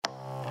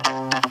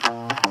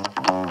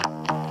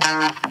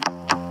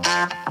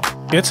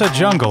It's a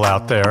jungle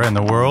out there in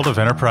the world of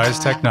enterprise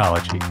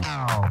technology.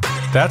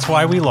 That's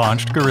why we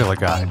launched Gorilla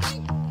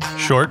Guides,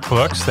 short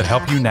books that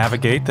help you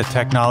navigate the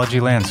technology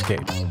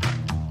landscape.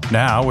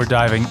 Now we're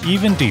diving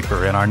even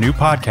deeper in our new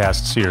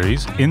podcast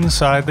series,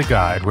 Inside the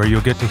Guide, where you'll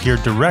get to hear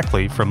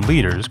directly from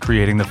leaders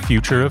creating the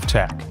future of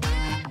tech.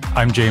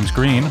 I'm James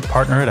Green,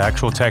 partner at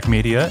Actual Tech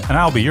Media, and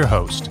I'll be your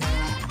host.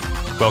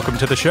 Welcome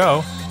to the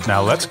show.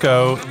 Now let's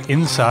go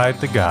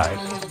inside the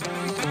guide.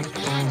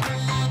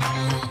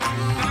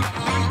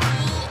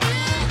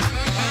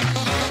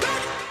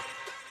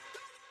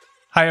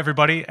 Hi,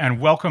 everybody, and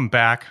welcome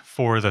back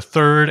for the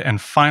third and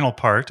final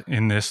part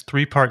in this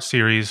three-part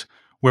series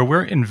where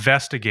we're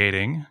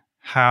investigating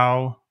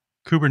how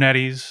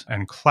Kubernetes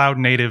and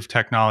cloud-native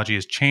technology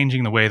is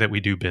changing the way that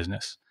we do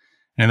business.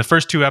 And in the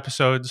first two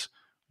episodes,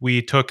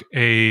 we took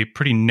a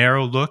pretty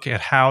narrow look at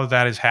how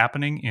that is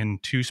happening in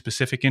two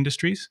specific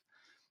industries.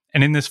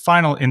 And in this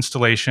final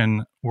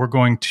installation, we're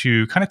going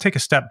to kind of take a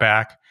step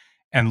back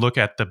and look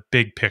at the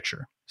big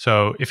picture.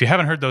 So if you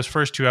haven't heard those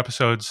first two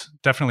episodes,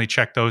 definitely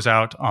check those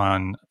out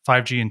on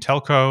 5G and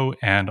telco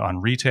and on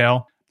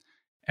retail.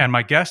 And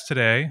my guest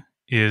today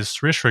is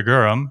Suresh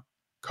Raghuram,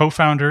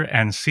 co-founder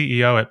and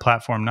CEO at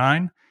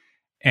Platform9,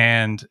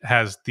 and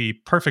has the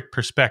perfect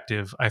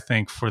perspective, I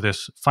think, for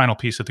this final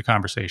piece of the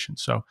conversation.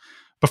 So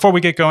before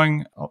we get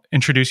going, I'll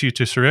introduce you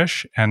to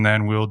Suresh, and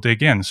then we'll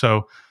dig in.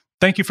 So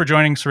thank you for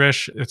joining,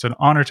 Suresh. It's an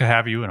honor to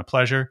have you and a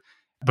pleasure.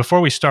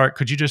 Before we start,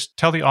 could you just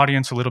tell the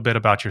audience a little bit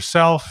about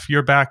yourself,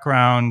 your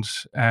background,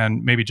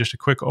 and maybe just a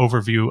quick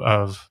overview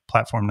of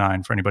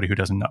Platform9 for anybody who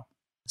doesn't know?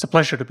 It's a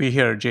pleasure to be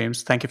here,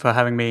 James. Thank you for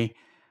having me.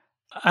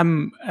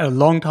 I'm a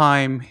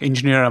long-time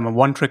engineer. I'm a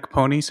one-trick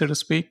pony, so to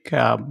speak.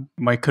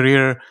 My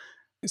career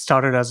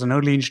started as an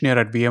early engineer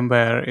at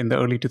VMware in the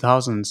early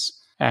 2000s.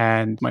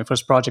 And my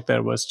first project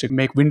there was to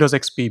make Windows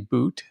XP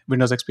boot.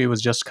 Windows XP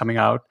was just coming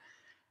out,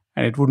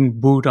 and it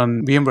wouldn't boot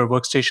on VMware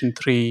Workstation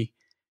 3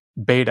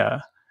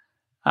 beta.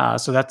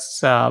 So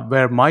that's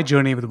where my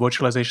journey with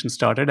virtualization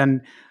started. And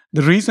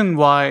the reason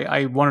why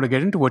I wanted to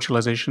get into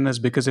virtualization is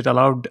because it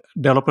allowed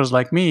developers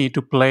like me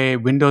to play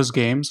Windows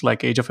games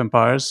like Age of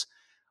Empires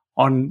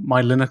on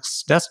my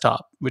Linux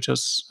desktop, which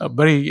was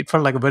it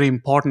felt like a very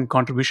important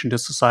contribution to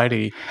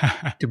society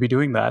to be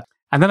doing that.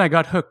 And then I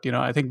got hooked.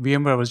 I think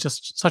VMware was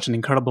just such an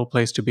incredible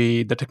place to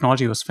be. The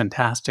technology was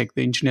fantastic.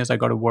 The engineers I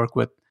got to work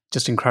with,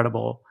 just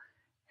incredible.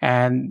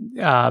 And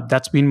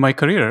that's been my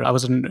career. I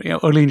was an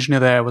early engineer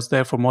there. I was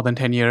there for more than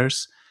 10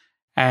 years.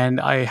 And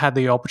I had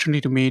the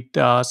opportunity to meet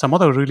some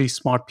other really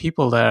smart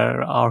people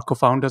there. Our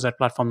co-founders at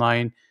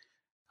Platform9,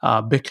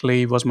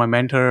 Bickley was my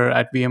mentor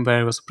at VMware.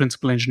 He was a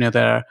principal engineer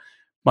there.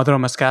 Madhura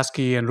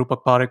Maskaski and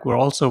Rupak Parekh were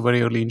also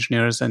very early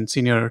engineers and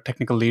senior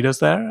technical leaders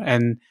there.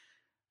 And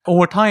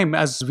over time,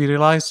 as we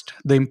realized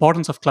the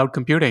importance of cloud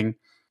computing,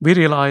 we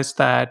realized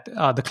that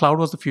the cloud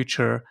was the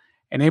future.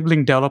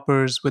 Enabling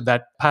developers with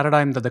that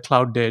paradigm that the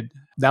cloud did,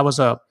 that was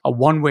a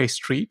one-way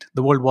street.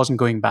 The world wasn't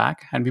going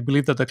back. And we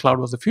believed that the cloud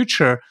was the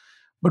future.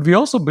 But we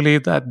also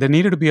believed that there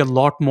needed to be a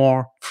lot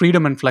more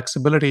freedom and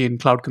flexibility in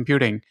cloud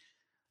computing.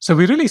 So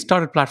we really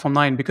started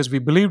Platform9 because we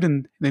believed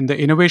in the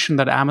innovation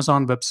that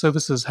Amazon Web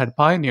Services had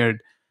pioneered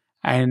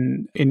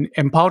and in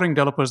empowering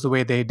developers the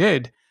way they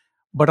did.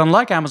 But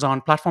unlike Amazon,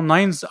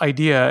 Platform9's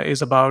idea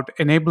is about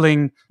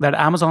enabling that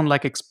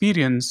Amazon-like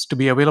experience to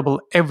be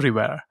available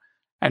everywhere.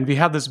 And we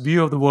have this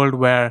view of the world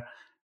where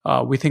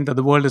we think that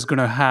the world is going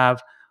to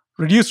have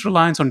reduced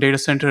reliance on data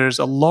centers,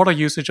 a lot of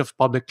usage of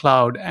public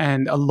cloud,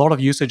 and a lot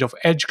of usage of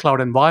edge cloud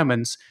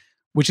environments,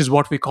 which is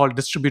what we call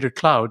distributed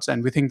clouds.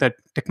 And we think that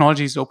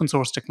technologies, open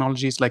source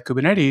technologies like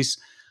Kubernetes,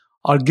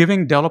 are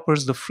giving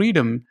developers the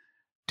freedom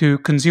to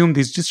consume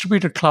these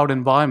distributed cloud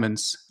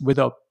environments with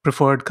a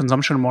preferred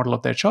consumption model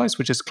of their choice,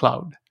 which is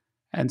cloud.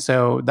 And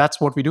so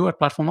that's what we do at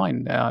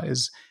Platform9,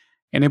 is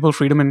enable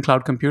freedom in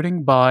cloud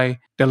computing by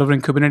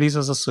delivering Kubernetes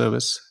as a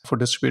service for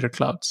distributed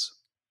clouds.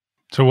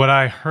 So what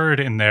I heard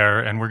in there,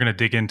 and we're going to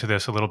dig into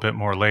this a little bit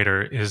more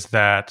later, is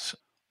that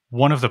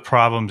one of the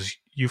problems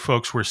you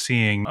folks were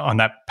seeing on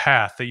that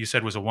path that you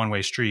said was a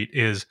one-way street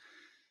is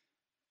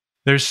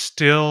there's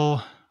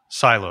still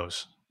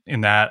silos in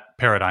that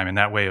paradigm, in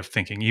that way of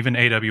thinking. Even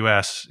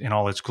AWS in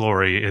all its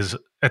glory is,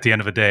 at the end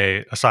of the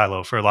day, a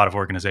silo for a lot of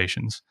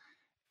organizations.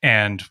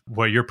 And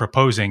what you're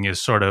proposing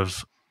is sort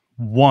of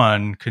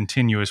one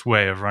continuous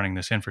way of running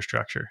this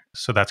infrastructure.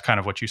 So that's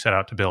kind of what you set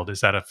out to build. Is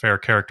that a fair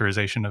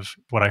characterization of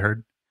what I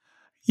heard?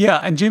 Yeah.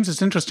 And James,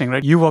 it's interesting,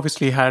 right? You've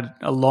obviously had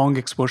a long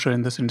exposure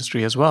in this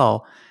industry as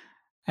well.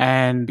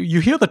 And you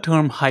hear the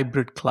term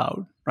hybrid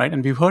cloud, right?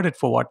 And we've heard it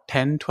for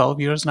 10, 12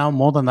 years now,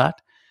 more than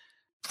that.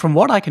 From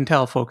what I can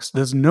tell, folks,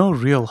 there's no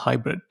real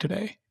hybrid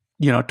today.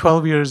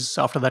 12 years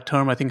after that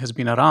term, I think, has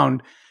been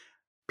around,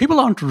 people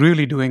aren't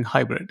really doing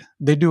hybrid.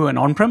 They do an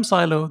on-prem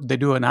silo, they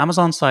do an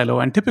Amazon silo,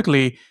 and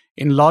typically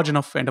in large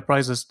enough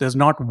enterprises, there's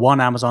not one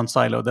Amazon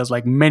silo. There's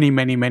like many,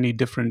 many, many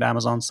different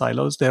Amazon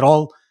silos. They're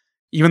all,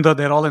 even though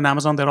they're all in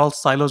Amazon, they're all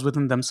silos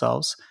within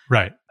themselves.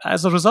 Right.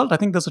 As a result, I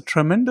think there's a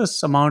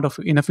tremendous amount of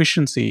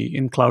inefficiency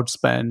in cloud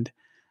spend.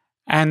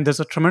 And there's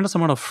a tremendous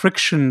amount of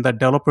friction that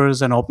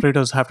developers and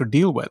operators have to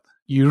deal with.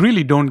 You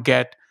really don't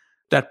get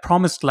that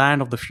promised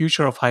land of the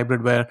future of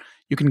hybrid where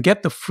you can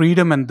get the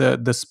freedom and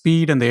the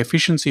speed and the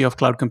efficiency of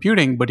cloud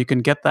computing, but you can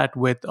get that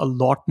with a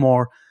lot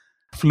more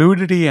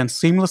fluidity and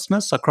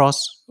seamlessness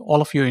across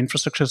all of your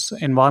infrastructure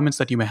environments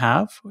that you may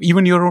have.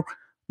 Even your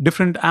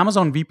different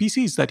Amazon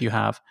VPCs that you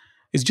have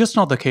is just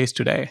not the case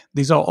today.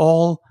 These are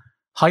all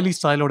highly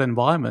siloed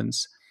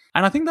environments.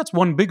 And I think that's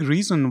one big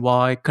reason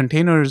why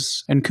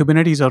containers and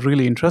Kubernetes are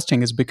really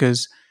interesting, is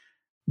because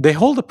they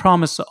hold the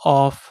promise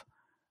of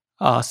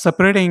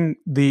separating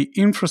the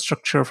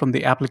infrastructure from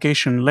the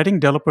application,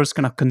 letting developers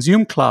kind of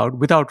consume cloud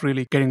without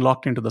really getting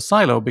locked into the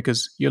silo,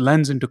 because your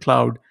lens into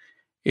cloud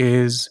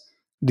is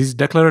these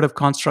declarative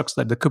constructs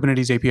that the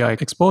Kubernetes API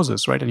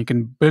exposes, right? And you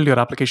can build your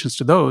applications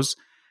to those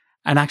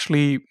and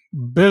actually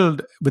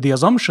build with the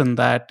assumption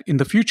that in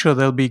the future,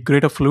 there'll be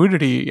greater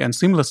fluidity and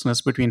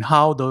seamlessness between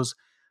how those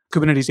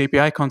Kubernetes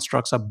API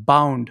constructs are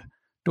bound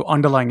to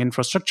underlying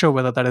infrastructure,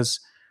 whether that is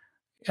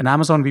an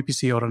Amazon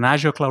VPC or an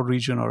Azure cloud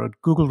region or a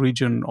Google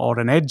region or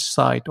an edge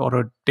site or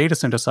a data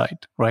center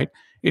site, right?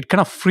 It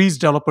kind of frees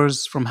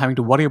developers from having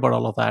to worry about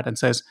all of that and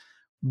says,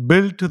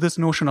 build to this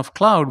notion of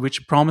cloud,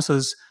 which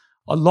promises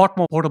a lot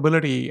more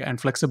portability and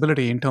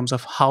flexibility in terms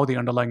of how the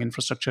underlying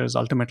infrastructure is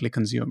ultimately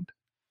consumed.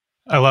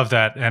 I love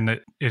that. And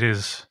it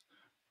is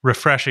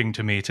refreshing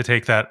to me to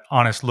take that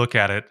honest look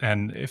at it.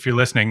 And if you're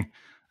listening,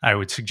 I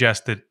would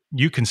suggest that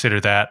you consider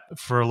that.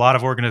 For a lot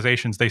of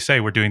organizations, they say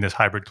we're doing this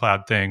hybrid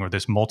cloud thing or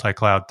this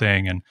multi-cloud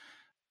thing. And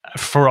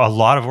for a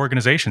lot of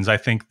organizations, I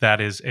think that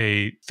is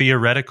a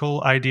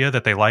theoretical idea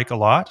that they like a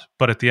lot.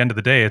 But at the end of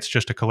the day, it's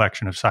just a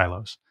collection of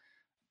silos.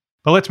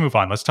 But let's move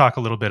on. Let's talk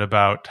a little bit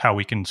about how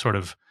we can sort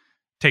of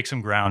take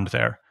some ground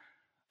there.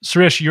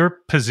 Suresh, your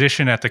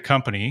position at the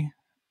company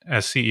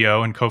as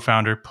CEO and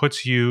co-founder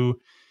puts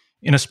you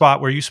in a spot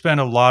where you spend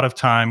a lot of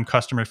time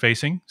customer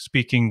facing,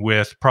 speaking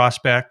with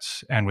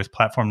prospects and with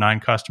Platform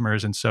 9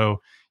 customers. And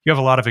so you have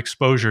a lot of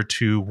exposure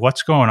to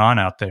what's going on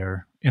out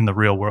there in the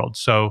real world.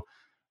 So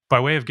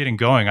by way of getting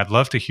going, I'd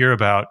love to hear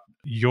about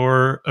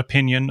your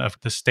opinion of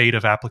the state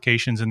of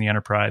applications in the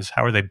enterprise.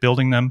 How are they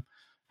building them?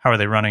 How are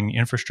they running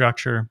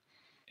infrastructure?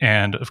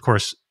 And of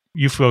course,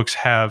 you folks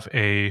have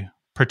a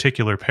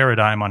particular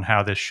paradigm on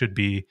how this should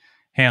be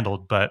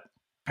handled, but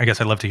I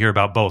guess I'd love to hear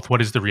about both.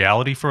 What is the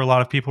reality for a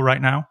lot of people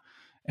right now?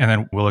 And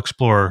then we'll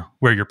explore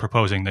where you're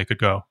proposing they could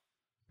go.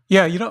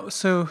 Yeah,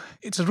 so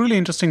it's a really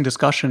interesting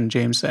discussion,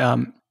 James. I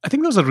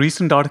think there was a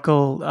recent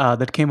article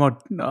that came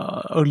out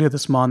earlier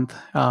this month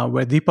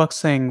where Deepak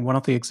Singh, one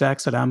of the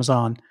execs at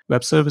Amazon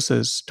Web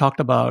Services, talked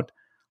about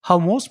how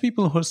most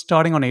people who are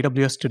starting on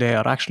AWS today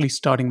are actually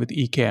starting with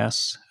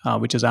EKS,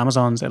 which is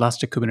Amazon's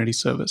Elastic Kubernetes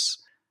Service.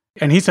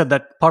 And he said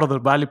that part of the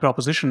value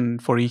proposition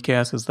for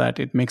EKS is that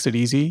it makes it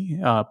easy.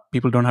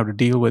 People don't have to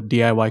deal with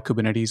DIY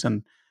Kubernetes,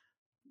 and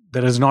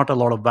there is not a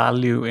lot of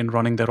value in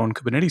running their own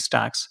Kubernetes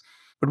stacks.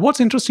 But what's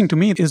interesting to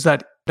me is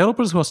that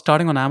developers who are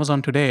starting on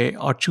Amazon today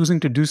are choosing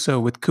to do so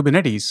with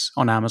Kubernetes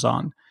on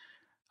Amazon.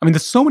 I mean,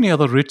 there's so many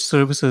other rich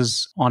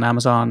services on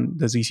Amazon.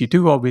 There's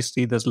EC2,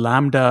 obviously. There's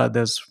Lambda.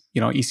 There's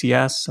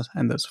ECS,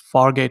 and there's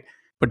Fargate.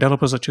 But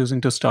developers are choosing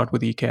to start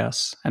with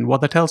EKS. And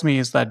what that tells me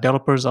is that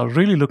developers are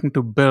really looking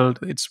to build,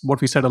 it's what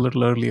we said a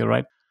little earlier,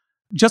 right?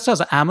 Just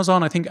as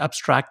Amazon, I think,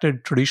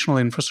 abstracted traditional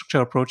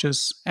infrastructure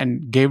approaches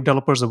and gave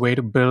developers a way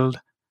to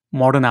build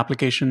modern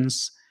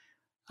applications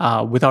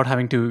without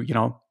having to,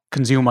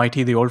 consume IT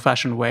the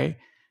old-fashioned way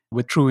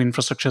with true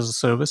infrastructure as a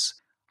service.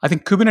 I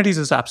think Kubernetes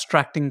is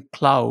abstracting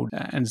cloud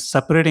and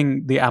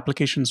separating the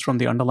applications from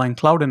the underlying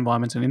cloud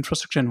environments and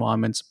infrastructure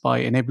environments by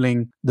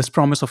enabling this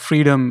promise of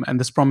freedom and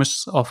this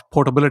promise of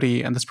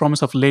portability and this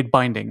promise of late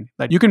binding,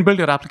 that you can build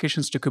your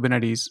applications to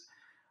Kubernetes,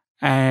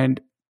 and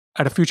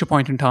at a future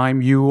point in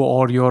time, you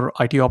or your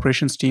IT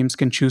operations teams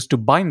can choose to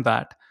bind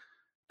that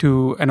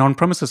to an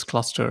on-premises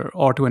cluster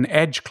or to an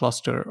edge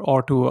cluster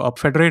or to a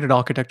federated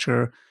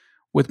architecture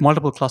with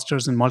multiple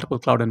clusters in multiple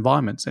cloud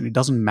environments. And it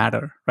doesn't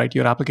matter, right?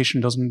 Your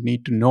application doesn't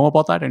need to know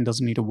about that and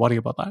doesn't need to worry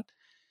about that.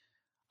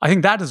 I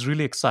think that is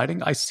really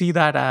exciting. I see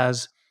that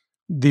as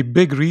the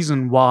big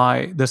reason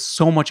why there's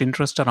so much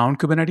interest around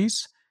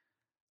Kubernetes.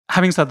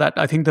 Having said that,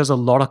 I think there's a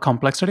lot of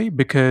complexity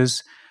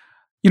because,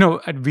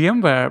 at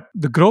VMware,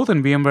 the growth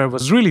in VMware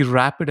was really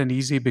rapid and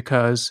easy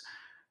because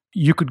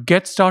you could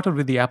get started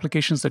with the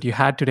applications that you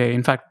had today.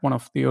 In fact, one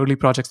of the early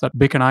projects that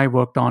Bick and I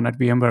worked on at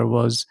VMware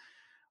was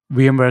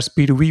VMware's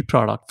P2V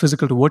product,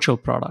 physical to virtual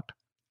product.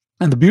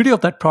 And the beauty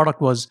of that product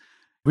was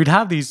we'd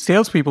have these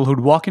salespeople who'd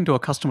walk into a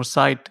customer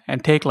site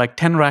and take like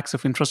 10 racks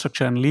of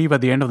infrastructure and leave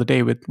at the end of the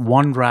day with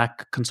one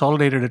rack,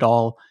 consolidated it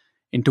all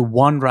into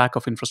one rack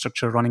of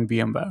infrastructure running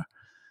VMware.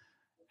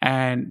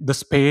 And the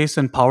space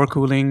and power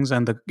coolings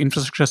and the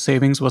infrastructure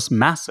savings was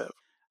massive.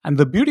 And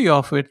the beauty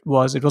of it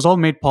was all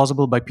made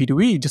possible by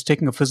P2E, just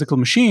taking a physical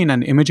machine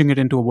and imaging it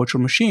into a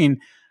virtual machine.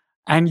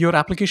 And your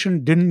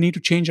application didn't need to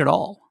change at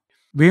all.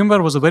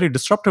 VMware was a very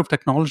disruptive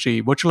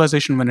technology.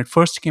 Virtualization, when it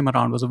first came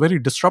around, was a very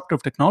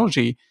disruptive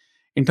technology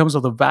in terms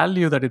of the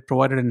value that it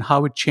provided and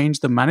how it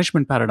changed the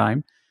management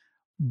paradigm.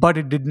 but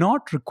it did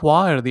not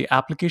require the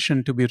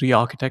application to be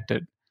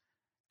re-architected.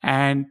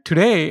 And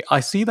today, I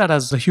see that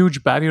as a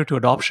huge barrier to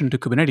adoption to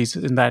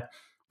Kubernetes in that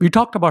we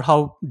talked about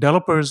how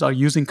developers are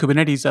using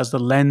Kubernetes as the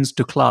lens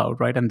to cloud,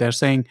 right? And they're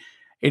saying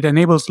it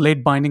enables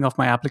late binding of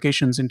my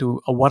applications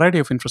into a variety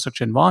of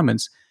infrastructure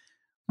environments.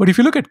 But if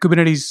you look at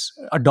Kubernetes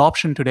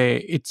adoption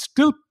today, it's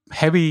still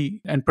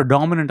heavy and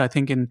predominant, I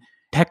think, in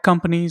tech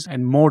companies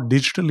and more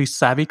digitally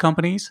savvy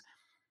companies.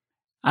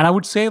 And I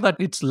would say that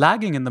it's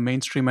lagging in the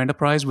mainstream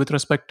enterprise with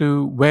respect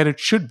to where it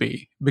should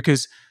be,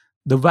 because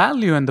the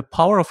value and the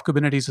power of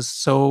Kubernetes is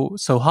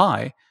so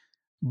high,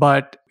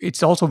 but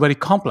it's also very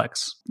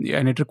complex.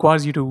 And it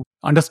requires you to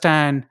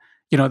understand,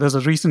 there's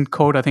a recent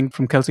quote, I think,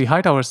 from Kelsey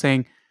Hightower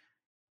saying,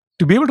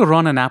 to be able to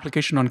run an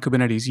application on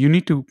Kubernetes, you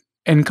need to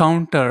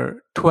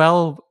encounter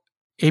 12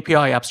 API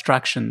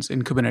abstractions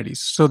in Kubernetes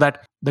so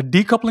that the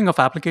decoupling of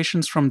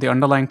applications from the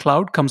underlying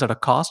cloud comes at a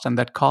cost, and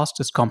that cost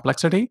is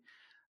complexity.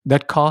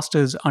 That cost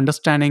is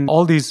understanding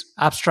all these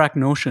abstract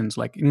notions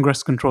like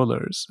ingress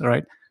controllers,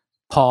 right?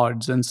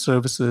 Pods and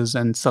services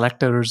and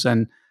selectors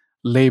and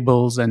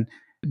labels and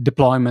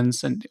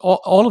deployments and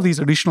all of these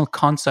additional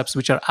concepts,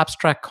 which are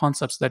abstract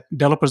concepts that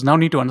developers now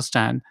need to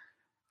understand,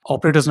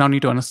 operators now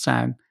need to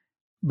understand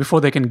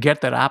before they can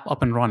get their app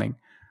up and running.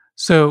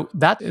 So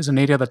that is an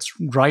area that's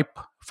ripe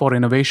for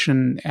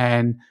innovation.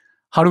 And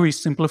how do we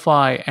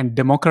simplify and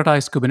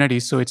democratize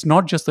Kubernetes so it's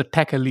not just the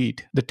tech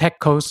elite, the tech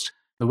coast,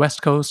 the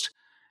West Coast,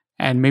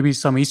 and maybe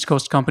some East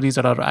Coast companies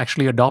that are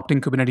actually adopting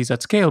Kubernetes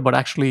at scale, but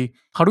actually,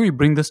 how do we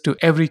bring this to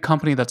every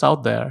company that's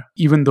out there,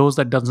 even those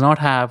that does not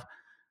have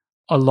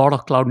a lot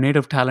of cloud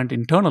native talent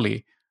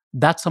internally?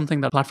 That's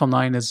something that Platform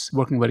 9 is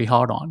working very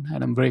hard on,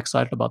 and I'm very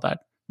excited about that.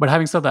 But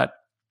having said that,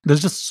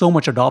 there's just so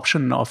much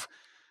adoption of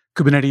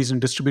Kubernetes in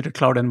distributed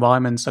cloud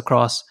environments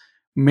across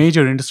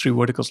major industry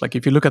verticals. Like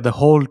if you look at the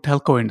whole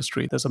telco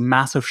industry, there's a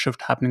massive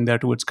shift happening there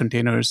towards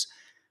containers,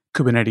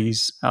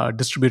 Kubernetes,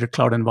 distributed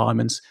cloud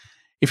environments.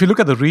 If you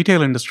look at the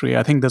retail industry,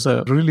 I think there's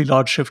a really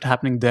large shift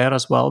happening there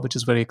as well, which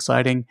is very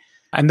exciting.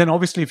 And then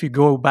obviously, if you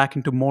go back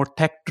into more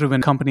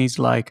tech-driven companies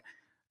like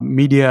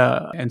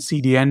media and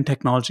CDN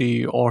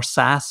technology or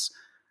SaaS,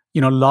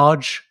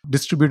 large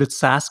distributed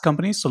SaaS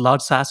companies, so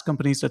large SaaS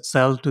companies that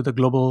sell to the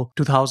Global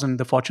 2000,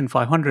 the Fortune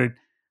 500,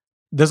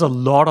 there's a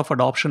lot of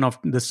adoption of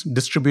this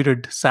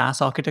distributed SaaS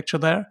architecture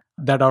there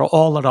that are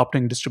all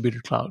adopting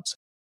distributed clouds.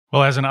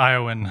 Well, as an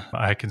Iowan,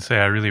 I can say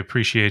I really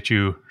appreciate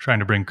you trying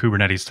to bring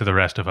Kubernetes to the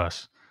rest of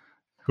us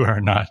who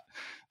are not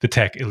the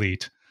tech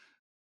elite.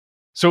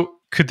 So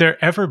could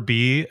there ever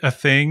be a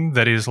thing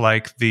that is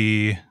like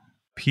the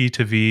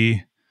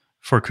P2V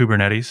for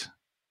Kubernetes?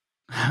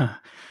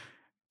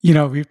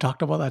 We've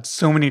talked about that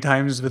so many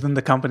times within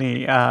the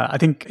company. I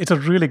think it's a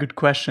really good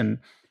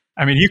question.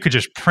 I mean, you could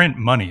just print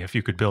money if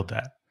you could build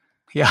that.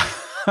 Yeah.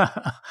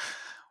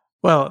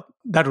 Well,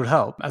 that would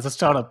help. As a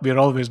startup, we're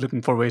always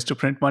looking for ways to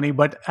print money.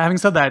 But having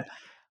said that,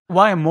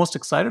 why I'm most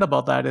excited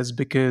about that is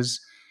because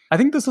I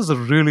think this is a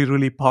really,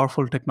 really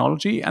powerful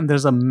technology and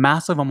there's a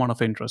massive amount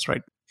of interest,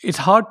 right? It's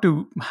hard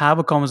to have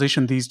a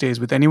conversation these days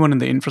with anyone in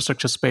the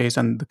infrastructure space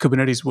and the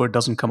Kubernetes word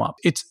doesn't come up.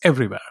 It's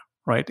everywhere,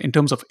 right? In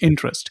terms of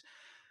interest.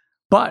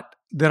 But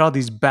there are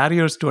these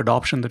barriers to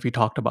adoption that we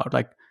talked about.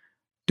 Like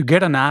to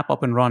get an app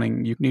up and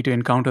running, you need to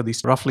encounter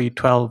these roughly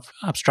 12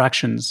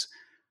 abstractions.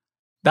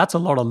 That's a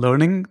lot of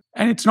learning.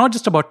 And it's not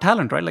just about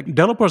talent, right? Like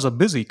developers are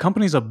busy,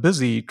 companies are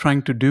busy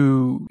trying to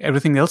do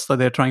everything else that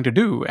they're trying to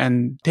do.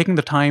 And taking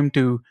the time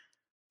to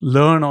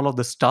learn all of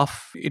this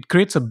stuff, it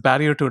creates a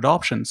barrier to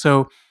adoption.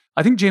 So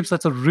I think, James,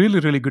 that's a really,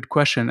 really good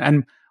question.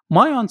 And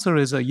my answer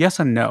is a yes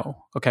and no.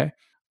 Okay.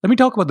 Let me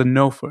talk about the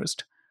no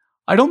first.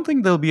 I don't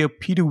think there'll be a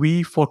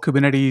P2V for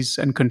Kubernetes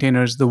and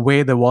containers the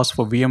way there was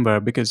for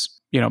VMware because,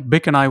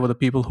 Bick and I were the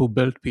people who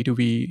built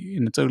P2V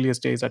in its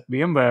earliest days at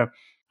VMware.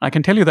 I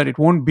can tell you that it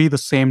won't be the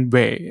same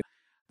way.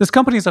 There's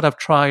companies that have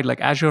tried, like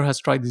Azure has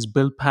tried these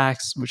build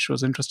packs, which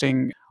was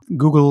interesting.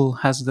 Google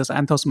has this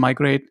Anthos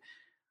Migrate.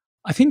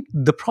 I think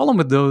the problem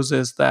with those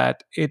is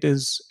that it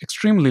is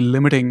extremely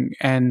limiting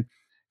and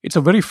it's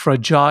a very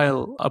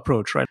fragile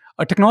approach, right?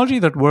 A technology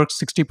that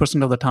works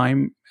 60% of the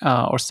time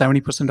or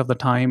 70% of the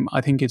time,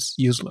 I think is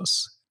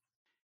useless.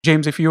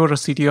 James, if you're a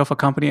CTO of a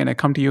company and I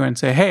come to you and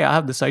say, hey, I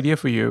have this idea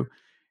for you,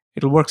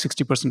 it'll work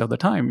 60% of the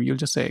time. You'll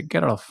just say,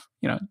 get off,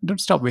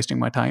 don't stop wasting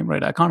my time,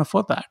 right? I can't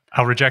afford that.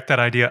 I'll reject that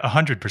idea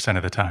 100%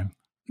 of the time.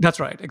 That's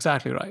right.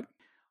 Exactly right.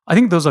 I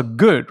think those are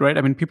good, right?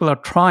 I mean, people are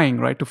trying,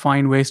 right, to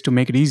find ways to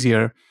make it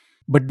easier,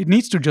 but it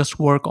needs to just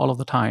work all of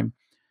the time.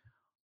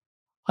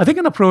 I think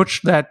an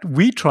approach that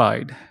we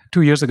tried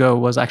 2 years ago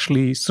was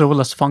actually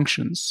serverless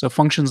functions, so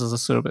functions as a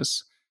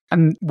service.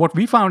 And what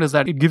we found is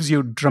that it gives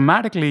you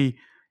dramatically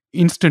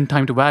instant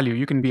time to value.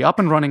 You can be up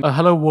and running a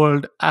Hello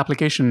World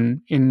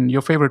application in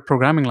your favorite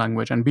programming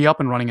language and be up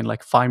and running in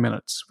like 5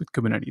 minutes with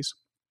Kubernetes.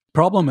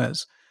 Problem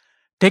is,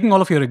 taking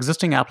all of your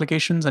existing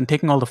applications and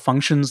taking all the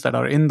functions that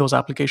are in those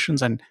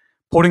applications and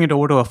porting it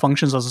over to a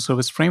functions as a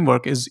service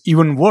framework is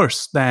even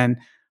worse than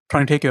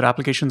trying to take your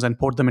applications and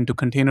port them into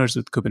containers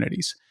with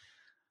Kubernetes.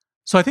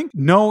 So I think,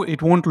 no,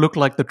 it won't look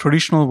like the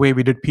traditional way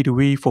we did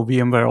P2V for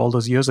VMware all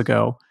those years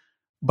ago.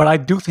 But I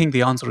do think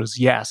the answer is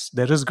yes,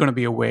 there is going to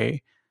be a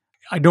way.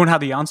 I don't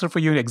have the answer for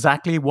you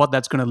exactly what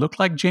that's going to look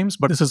like, James,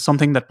 but this is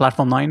something that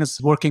Platform 9 is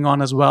working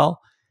on as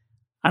well.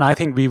 And I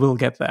think we will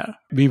get there.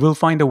 We will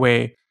find a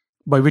way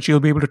by which you'll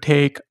be able to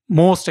take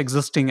most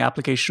existing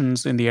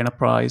applications in the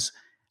enterprise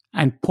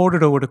and port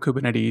it over to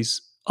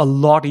Kubernetes a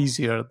lot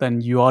easier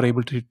than you are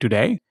able to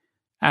today.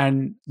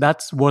 And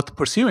that's worth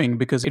pursuing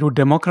because it would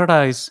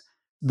democratize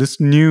this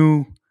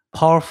new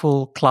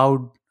powerful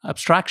cloud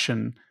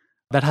abstraction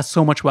that has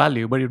so much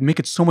value, but it would make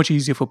it so much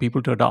easier for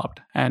people to adopt.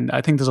 And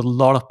I think there's a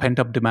lot of pent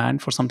up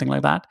demand for something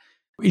like that.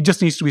 It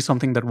just needs to be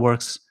something that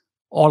works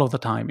all of the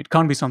time. It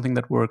can't be something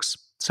that works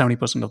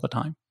 70% of the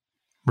time.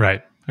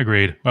 Right.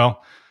 Agreed.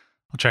 Well,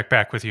 I'll check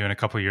back with you in a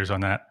couple of years on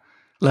that.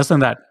 Less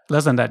than that,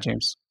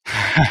 James.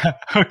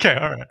 Okay.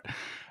 All right.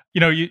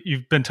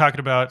 You've been talking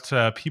about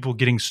people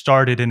getting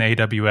started in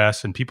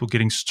AWS and people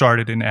getting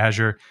started in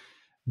Azure.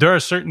 There are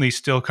certainly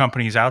still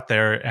companies out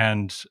there,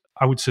 and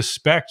I would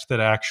suspect that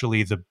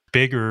actually the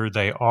bigger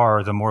they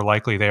are, the more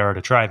likely they are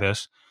to try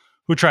this,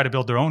 who try to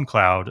build their own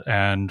cloud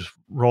and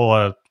roll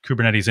a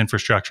Kubernetes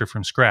infrastructure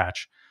from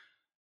scratch.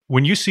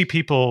 When you see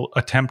people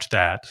attempt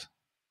that,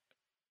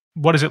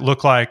 what does it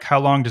look like? How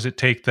long does it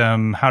take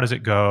them? How does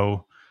it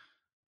go?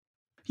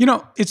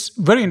 It's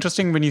very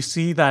interesting when you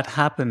see that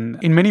happen.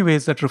 In many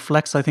ways, that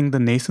reflects, I think, the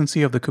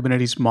nascency of the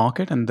Kubernetes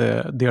market and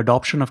the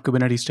adoption of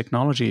Kubernetes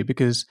technology.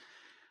 Because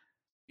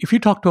if you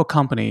talk to a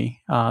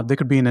company, they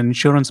could be in an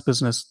insurance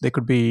business, they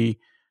could be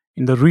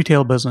in the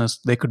retail business,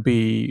 they could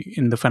be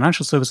in the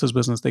financial services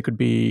business, they could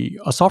be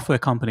a software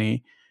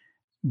company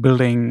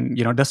building,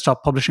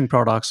 desktop publishing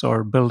products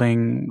or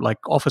building like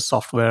office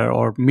software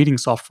or meeting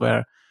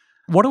software.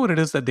 Whatever it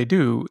is that they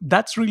do,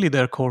 that's really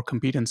their core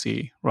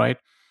competency, right?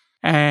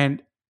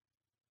 And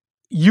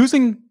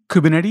using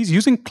Kubernetes,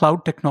 using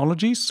cloud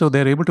technologies so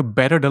they're able to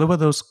better deliver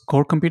those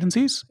core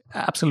competencies,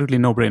 absolutely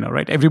no-brainer,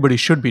 right? Everybody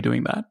should be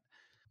doing that.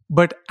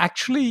 But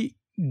actually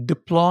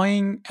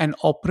deploying and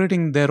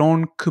operating their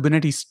own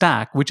Kubernetes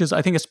stack, which is,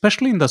 I think,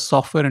 especially in the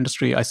software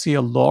industry, I see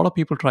a lot of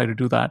people try to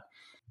do that.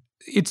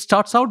 It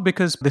starts out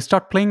because they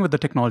start playing with the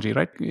technology,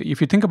 right?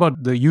 If you think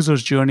about the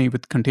user's journey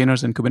with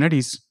containers and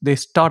Kubernetes, they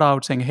start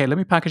out saying, hey, let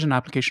me package an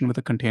application with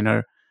a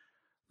container.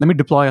 Let me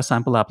deploy a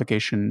sample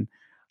application.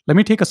 Let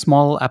me take a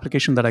small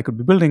application that I could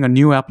be building, a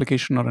new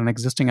application or an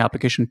existing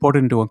application, put it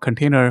into a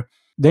container.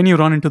 Then you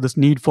run into this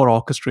need for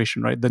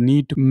orchestration, right? The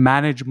need to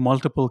manage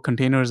multiple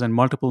containers and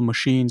multiple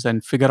machines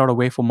and figure out a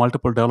way for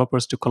multiple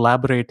developers to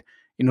collaborate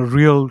in a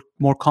real,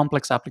 more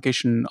complex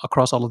application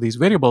across all of these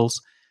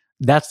variables.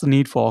 That's the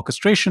need for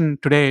orchestration.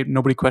 Today,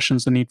 nobody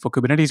questions the need for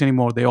Kubernetes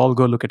anymore. They all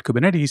go look at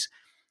Kubernetes.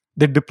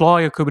 They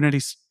deploy a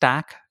Kubernetes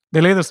stack.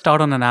 They'll either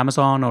start on an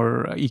Amazon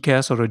or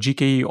EKS or a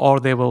GKE, or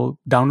they will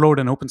download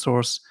an open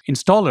source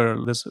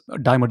installer. There's a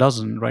dime a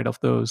dozen, right, of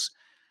those.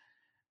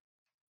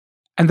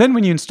 And then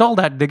when you install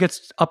that, they get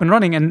up and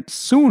running. And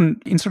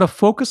soon, instead of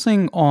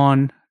focusing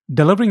on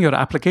delivering your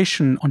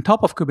application on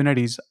top of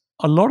Kubernetes,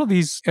 a lot of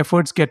these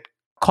efforts get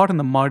caught in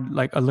the mud,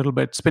 like a little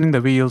bit, spinning the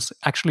wheels,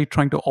 actually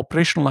trying to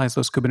operationalize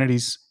those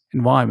Kubernetes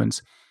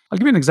environments. I'll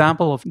give you an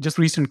example of just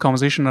recent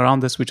conversation around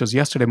this, which was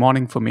yesterday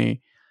morning for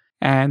me.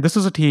 And this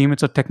is a team,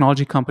 it's a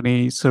technology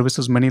company,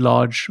 services many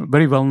large,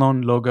 very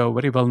well-known logo,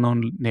 very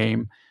well-known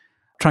name,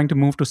 trying to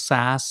move to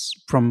SaaS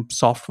from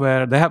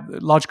software. They have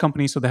large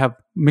companies, so they have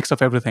mix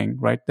of everything,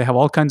 right? They have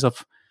all kinds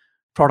of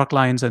product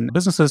lines and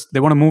businesses. They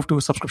want to move to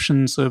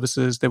subscription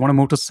services. They want to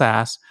move to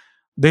SaaS.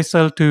 They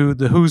sell to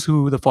the who's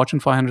who, the Fortune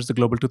 500s, the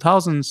Global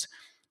 2000s.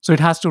 So it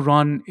has to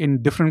run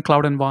in different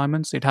cloud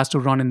environments. It has to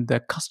run in their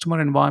customer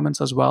environments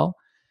as well.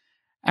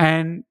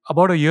 And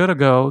about a year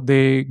ago,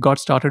 they got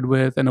started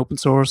with an open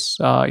source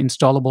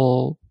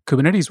installable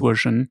Kubernetes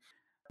version.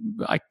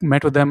 I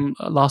met with them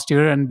last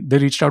year and they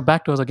reached out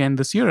back to us again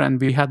this year and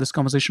we had this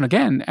conversation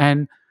again.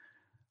 And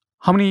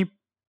how many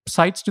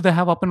sites do they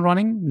have up and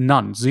running?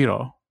 None,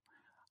 zero.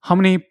 How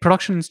many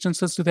production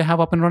instances do they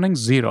have up and running?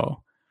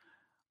 Zero.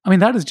 I mean,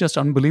 that is just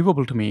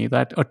unbelievable to me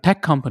that a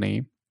tech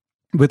company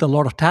with a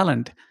lot of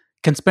talent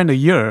can spend a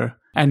year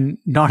and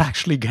not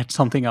actually get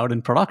something out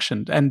in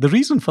production. And the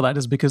reason for that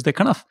is because they're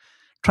kind of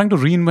trying to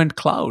reinvent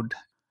cloud.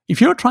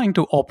 If you're trying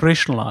to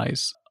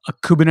operationalize a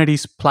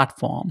Kubernetes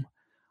platform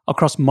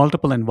across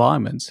multiple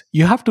environments,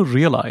 you have to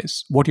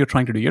realize what you're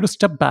trying to do. You have to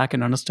step back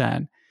and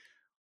understand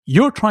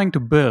you're trying to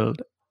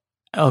build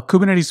a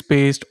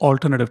Kubernetes-based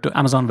alternative to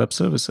Amazon Web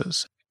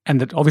Services. And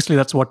that obviously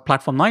that's what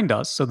Platform 9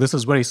 does. So this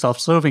is very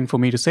self-serving for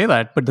me to say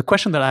that. But the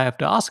question that I have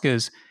to ask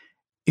is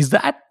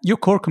that your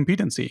core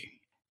competency?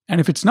 And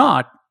if it's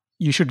not,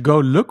 you should go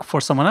look for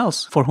someone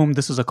else for whom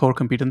this is a core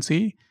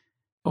competency,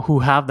 who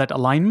have that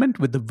alignment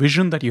with the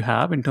vision that you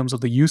have in terms of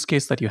the use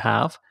case that you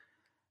have,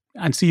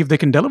 and see if they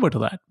can deliver to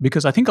that.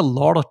 Because I think a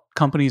lot of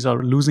companies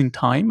are losing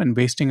time and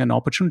wasting an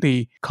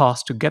opportunity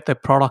cost to get their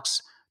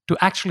products to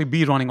actually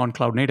be running on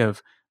cloud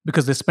native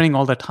because they're spending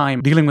all their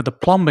time dealing with the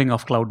plumbing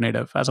of cloud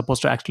native as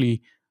opposed to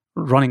actually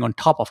running on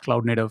top of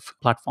cloud native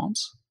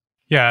platforms.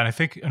 Yeah, and I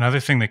think another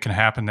thing that can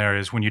happen there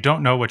is when you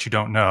don't know what you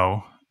don't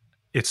know,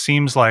 it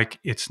seems like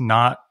it's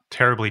not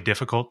terribly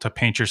difficult to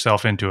paint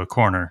yourself into a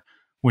corner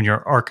when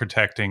you're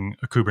architecting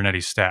a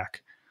Kubernetes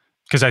stack.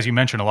 Because as you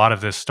mentioned, a lot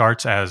of this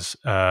starts as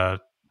a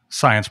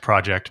science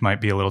project, might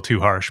be a little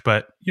too harsh,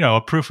 but a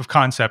proof of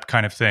concept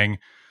kind of thing.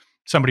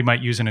 Somebody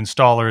might use an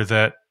installer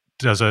that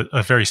does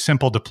a very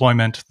simple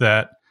deployment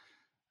that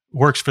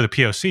works for the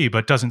POC,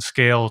 but doesn't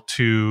scale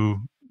to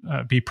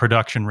be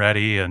production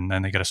ready. And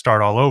then they got to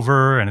start all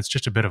over, and it's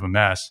just a bit of a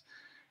mess.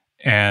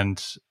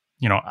 And,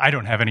 I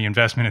don't have any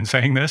investment in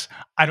saying this.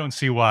 I don't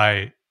see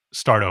why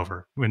start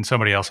over when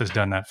somebody else has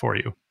done that for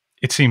you.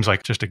 It seems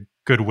like just a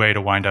good way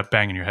to wind up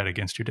banging your head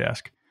against your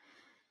desk.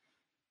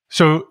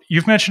 So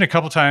you've mentioned a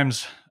couple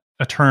times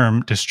a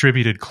term,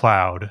 distributed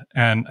cloud,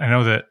 and I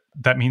know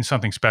that means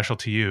something special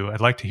to you. I'd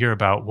like to hear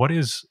about what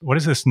is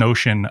this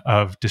notion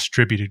of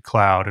distributed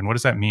cloud, and what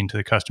does that mean to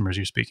the customers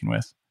you're speaking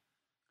with?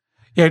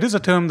 Yeah, it is a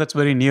term that's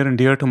very near and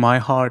dear to my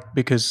heart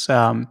because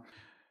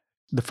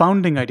the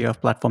founding idea of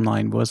Platform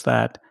 9 was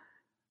that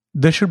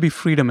there should be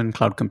freedom in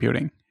cloud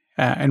computing.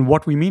 And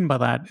what we mean by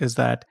that is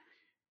that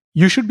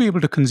you should be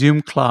able to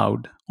consume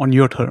cloud on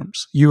your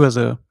terms. You as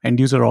a end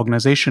user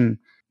organization,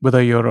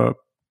 whether you're a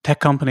tech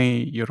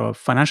company, you're a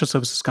financial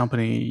services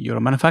company, you're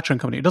a manufacturing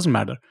company, it doesn't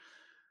matter.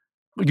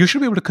 You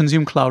should be able to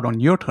consume cloud on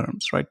your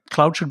terms, right?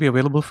 Cloud should be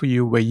available for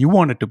you where you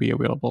want it to be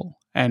available.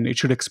 And it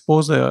should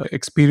expose the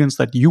experience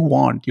that you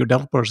want, your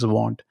developers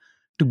want,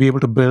 to be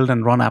able to build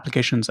and run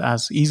applications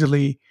as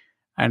easily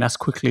and as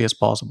quickly as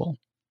possible.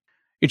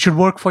 It should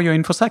work for your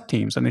InfoSec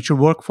teams, and it should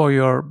work for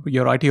your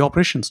IT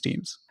operations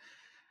teams.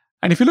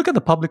 And if you look at the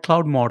public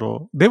cloud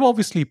model, they've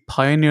obviously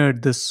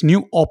pioneered this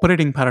new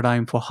operating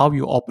paradigm for how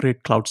you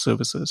operate cloud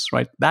services,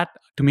 right? That,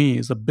 to me,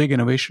 is the big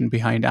innovation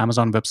behind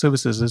Amazon Web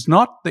Services, is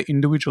not the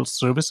individual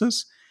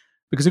services.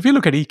 Because if you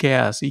look at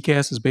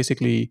EKS is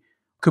basically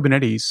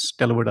Kubernetes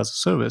delivered as a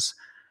service.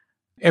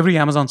 Every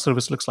Amazon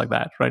service looks like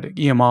that, right?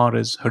 EMR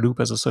is Hadoop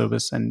as a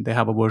service, and they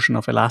have a version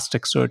of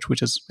Elasticsearch,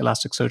 which is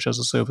Elasticsearch as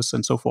a service,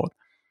 and so forth.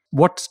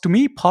 What's to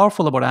me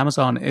powerful about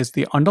Amazon is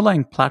the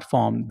underlying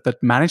platform,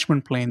 that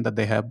management plane that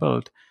they have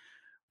built,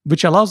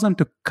 which allows them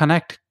to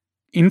connect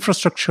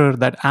infrastructure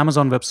that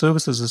Amazon Web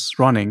Services is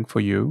running for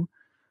you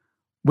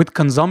with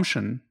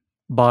consumption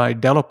by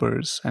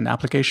developers and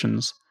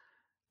applications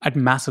at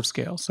massive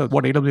scale. So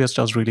what AWS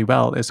does really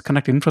well is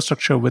connect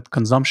infrastructure with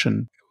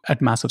consumption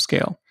at massive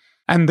scale.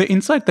 And the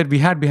insight that we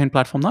had behind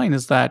Platform 9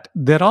 is that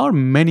there are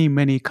many,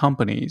 many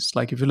companies,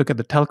 like if you look at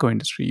the telco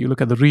industry, you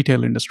look at the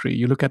retail industry,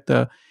 you look at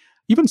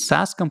even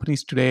SaaS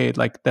companies today,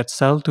 like that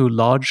sell to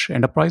large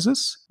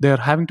enterprises, they're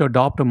having to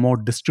adopt a more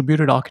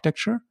distributed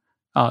architecture.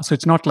 So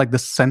it's not like the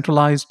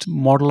centralized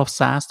model of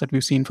SaaS that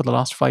we've seen for the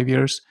last 5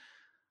 years.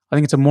 I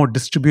think it's a more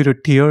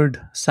distributed,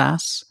 tiered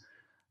SaaS,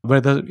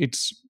 whether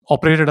it's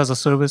operated as a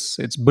service,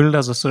 it's billed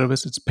as a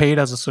service, it's paid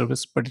as a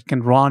service, but it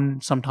can run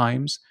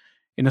sometimes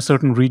in a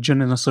certain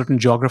region, in a certain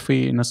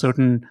geography, in a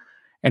certain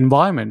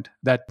environment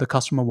that the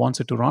customer wants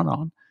it to run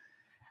on.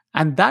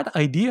 And that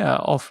idea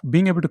of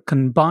being able to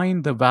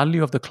combine the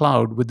value of the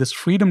cloud with this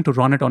freedom to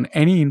run it on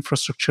any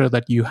infrastructure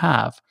that you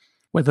have,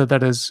 whether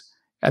that is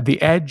at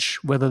the edge,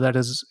 whether that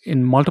is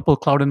in multiple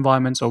cloud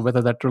environments, or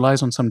whether that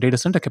relies on some data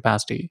center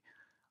capacity,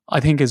 I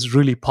think is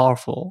really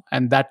powerful.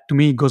 And that, to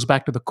me, goes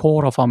back to the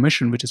core of our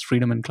mission, which is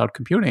freedom in cloud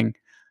computing.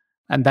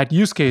 And that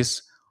use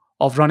case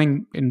of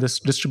running in this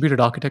distributed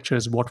architecture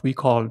is what we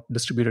call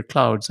distributed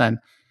clouds. And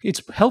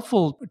it's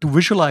helpful to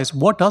visualize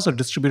what does a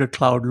distributed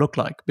cloud look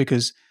like,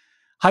 because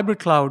hybrid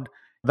cloud,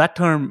 that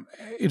term,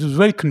 it was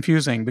very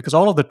confusing because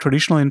all of the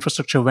traditional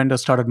infrastructure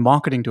vendors started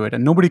marketing to it,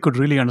 and nobody could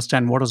really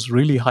understand what is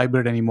really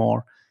hybrid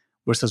anymore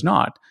versus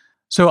not.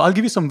 So I'll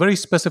give you some very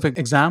specific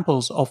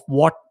examples of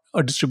what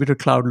a distributed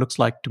cloud looks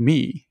like to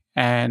me.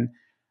 And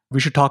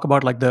we should talk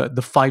about like the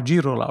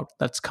 5G rollout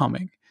that's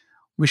coming.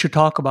 We should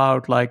talk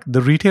about like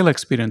the retail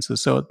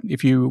experiences. So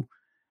if you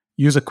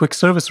use a quick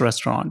service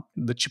restaurant,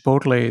 the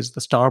Chipotles,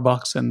 the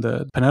Starbucks, and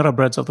the Panera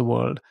Breads of the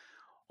world,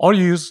 or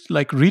you use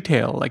like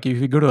retail, like if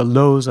you go to a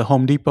Lowe's, a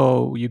Home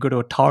Depot, you go to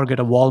a Target,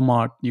 a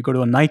Walmart, you go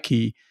to a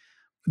Nike,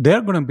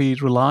 they're going to be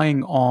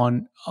relying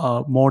on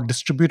a more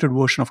distributed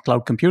version of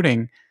cloud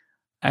computing.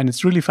 And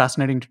it's really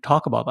fascinating to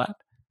talk about that.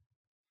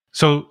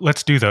 So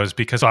let's do those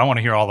because I want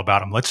to hear all about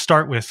them. Let's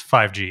start with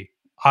 5G.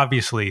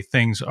 Obviously,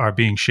 things are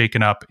being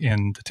shaken up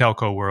in the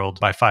telco world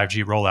by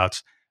 5G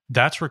rollouts.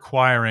 That's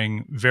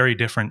requiring very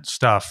different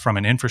stuff from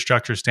an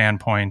infrastructure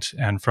standpoint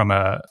and from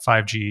a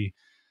 5G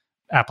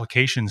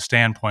application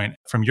standpoint.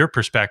 From your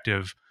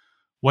perspective,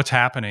 what's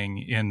happening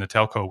in the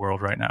telco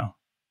world right now?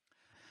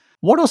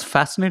 What was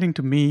fascinating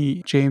to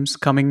me, James,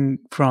 coming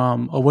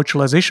from a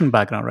virtualization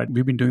background, right?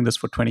 We've been doing this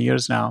for 20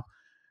 years now.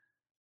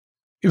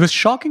 It was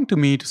shocking to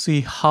me to see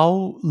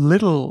how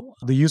little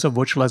the use of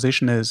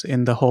virtualization is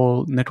in the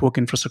whole network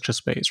infrastructure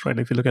space, right?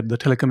 If you look at the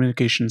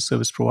telecommunications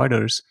service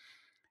providers,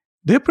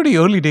 they're pretty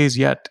early days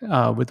yet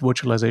with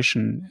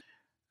virtualization.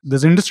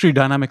 There's industry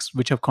dynamics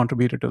which have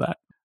contributed to that.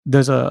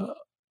 There's a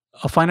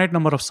a finite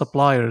number of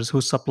suppliers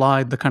who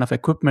supply the kind of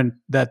equipment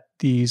that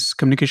these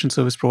communication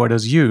service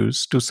providers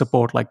use to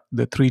support like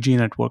the 3G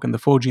network and the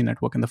 4G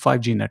network and the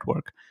 5G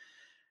network.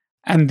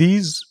 And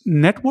these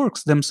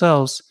networks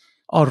themselves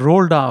are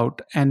rolled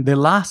out and they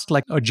last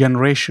like a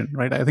generation,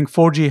 right? I think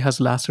 4G has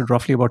lasted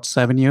roughly about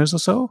 7 years or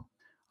so.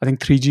 I think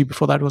 3G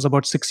before that was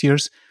about 6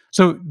 years.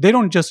 So they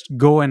don't just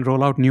go and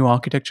roll out new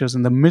architectures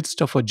in the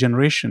midst of a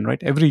generation,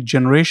 right? Every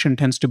generation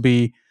tends to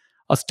be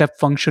a step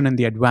function in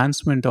the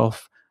advancement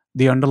of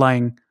the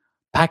underlying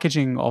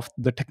packaging of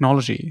the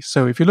technology.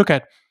 So if you look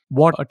at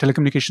what a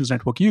telecommunications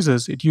network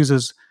uses, it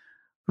uses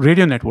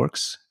radio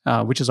networks,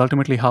 which is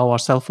ultimately how our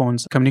cell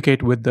phones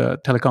communicate with the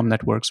telecom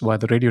networks via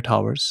the radio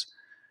towers.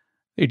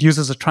 It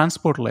uses a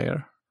transport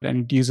layer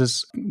and it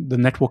uses the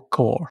network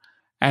core.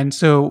 And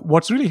so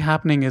what's really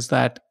happening is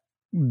that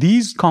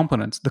these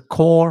components, the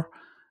core,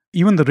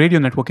 even the radio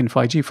network in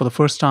 5G for the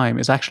first time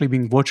is actually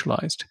being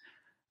virtualized.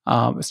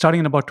 Starting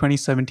in about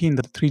 2017,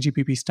 the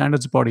 3GPP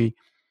standards body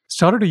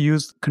started to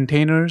use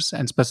containers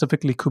and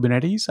specifically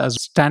Kubernetes as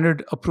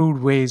standard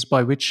approved ways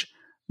by which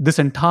this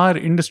entire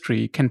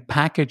industry can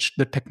package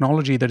the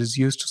technology that is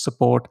used to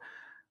support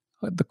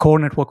the core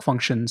network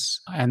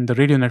functions and the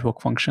radio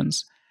network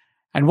functions.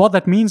 And what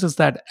that means is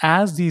that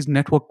as these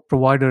network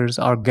providers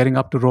are getting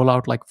up to roll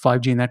out like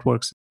 5G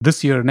networks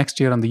this year, next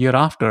year, and the year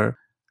after,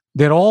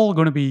 they're all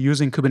going to be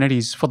using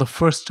Kubernetes for the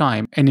first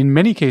time. And in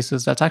many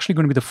cases, that's actually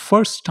going to be the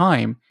first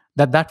time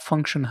that that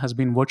function has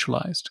been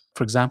virtualized.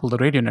 For example, the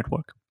radio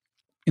network.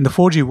 In the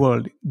 4G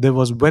world, there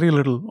was very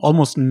little,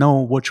 almost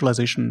no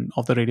virtualization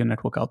of the radio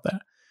network out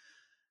there.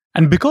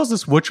 And because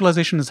this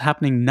virtualization is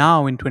happening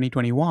now in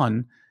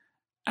 2021,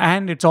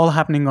 and it's all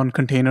happening on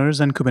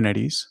containers and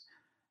Kubernetes,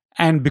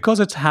 and because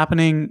it's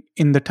happening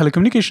in the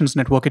telecommunications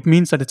network, it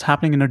means that it's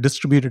happening in a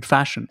distributed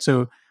fashion.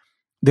 So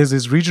there's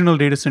these regional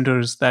data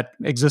centers that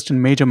exist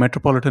in major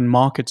metropolitan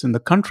markets in the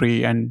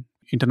country and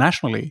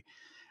internationally.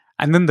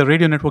 And then the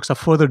radio networks are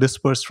further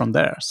dispersed from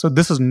there. So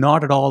this is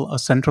not at all a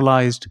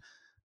centralized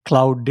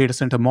cloud data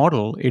center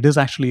model. It is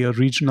actually a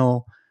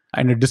regional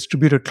and a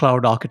distributed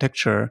cloud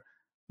architecture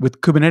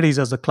with Kubernetes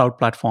as the cloud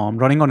platform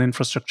running on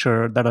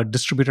infrastructure that are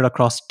distributed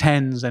across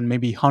tens and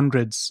maybe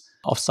hundreds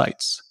of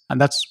sites.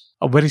 And that's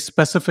a very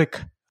specific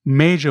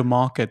major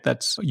market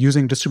that's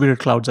using distributed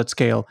clouds at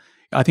scale.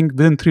 I think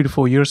within 3 to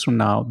 4 years from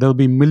now, there'll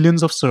be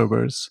millions of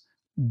servers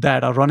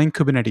that are running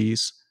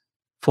Kubernetes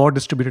for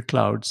distributed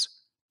clouds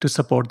to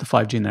support the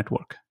 5G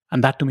network.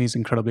 And that to me is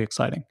incredibly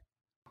exciting.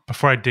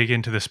 Before I dig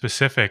into the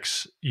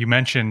specifics, you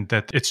mentioned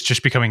that it's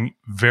just becoming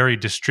very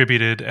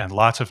distributed and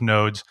lots of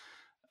nodes.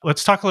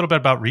 Let's talk a little bit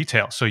about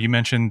retail. So you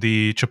mentioned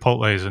the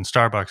Chipotles and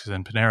Starbucks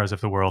and Paneras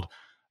of the world.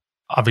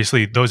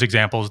 Obviously, those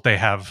examples, they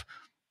have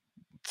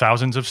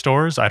thousands of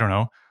stores, I don't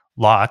know,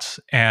 lots,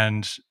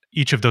 and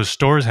each of those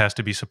stores has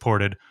to be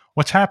supported.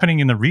 What's happening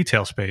in the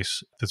retail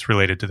space that's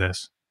related to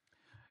this?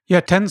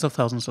 Yeah, tens of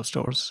thousands of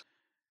stores.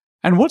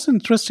 And what's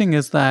interesting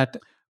is that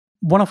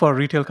one of our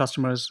retail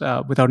customers,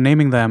 without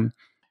naming them,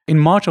 in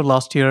March of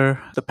last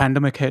year, the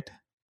pandemic hit,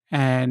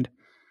 and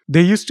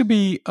there used to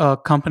be a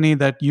company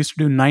that used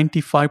to do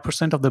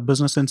 95% of their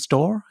business in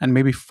store, and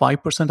maybe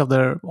 5% of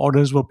their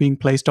orders were being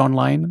placed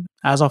online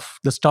as of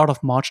the start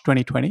of March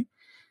 2020.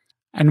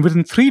 And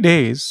within 3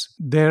 days,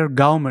 their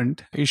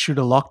government issued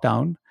a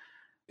lockdown.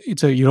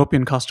 It's a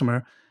European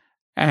customer.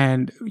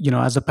 And,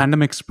 as the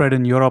pandemic spread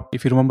in Europe,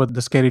 if you remember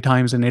the scary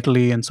times in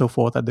Italy and so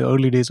forth at the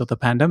early days of the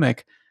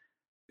pandemic,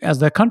 as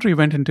their country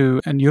went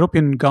into, and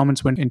European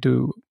governments went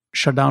into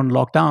shutdown,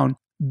 lockdown,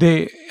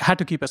 they had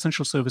to keep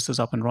essential services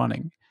up and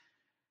running.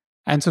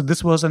 And so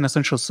this was an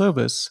essential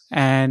service.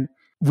 And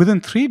within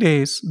 3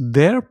 days,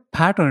 their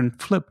pattern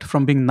flipped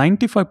from being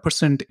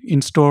 95%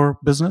 in-store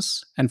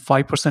business and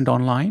 5%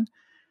 online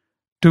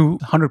to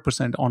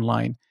 100%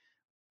 online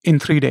in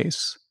 3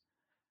 days.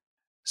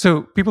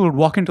 So people would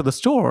walk into the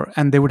store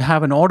and they would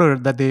have an order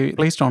that they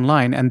placed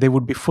online and they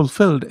would be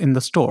fulfilled in the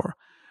store.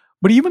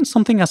 But even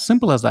something as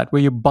simple as that,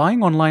 where you're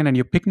buying online and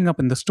you're picking up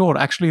in the store,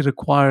 actually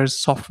requires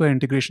software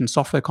integration,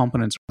 software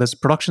components. There's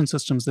production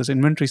systems, there's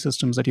inventory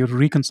systems that you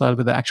reconcile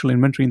with the actual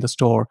inventory in the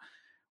store.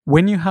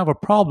 When you have a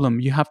problem,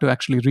 you have to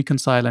actually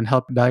reconcile and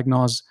help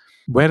diagnose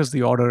where is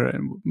the order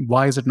and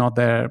why is it not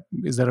there?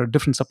 Is there a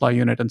different supply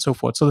unit and so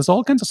forth? So there's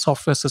all kinds of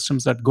software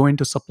systems that go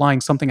into supplying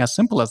something as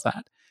simple as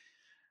that.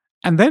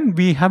 And then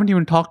we haven't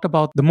even talked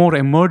about the more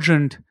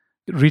emergent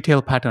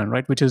retail pattern,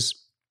 right? Which is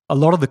a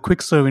lot of the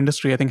quick serve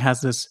industry, I think,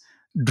 has this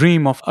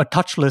dream of a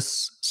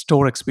touchless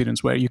store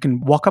experience where you can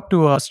walk up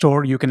to a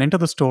store, you can enter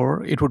the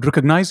store, it would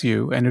recognize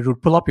you and it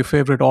would pull up your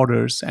favorite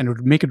orders and it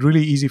would make it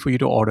really easy for you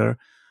to order.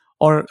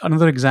 Or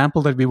another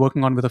example that we're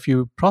working on with a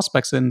few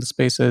prospects in the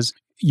space is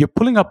you're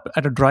pulling up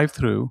at a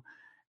drive-through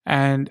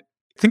and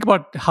think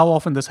about how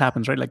often this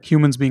happens, right? Like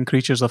humans being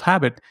creatures of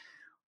habit.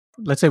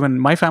 Let's say when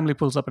my family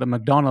pulls up at a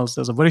McDonald's,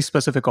 there's a very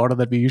specific order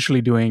that we're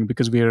usually doing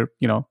because we're,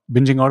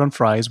 binging out on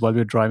fries while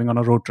we're driving on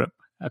a road trip.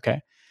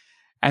 Okay.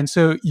 And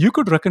so you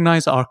could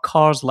recognize our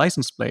car's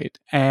license plate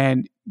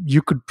and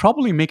you could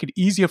probably make it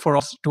easier for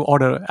us to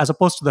order as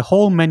opposed to the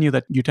whole menu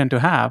that you tend to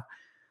have.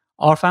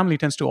 our family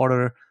tends to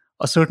order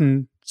a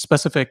certain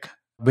specific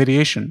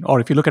variation. Or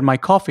if you look at my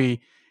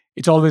coffee,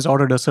 it's always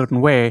ordered a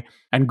certain way.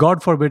 And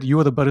God forbid you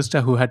are the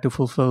barista who had to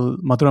fulfill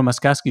Madhura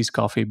Maskaski's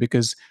coffee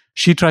because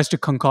she tries to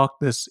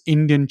concoct this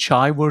Indian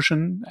chai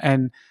version.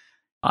 And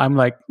I'm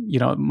like,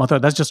 Mother,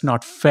 that's just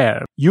not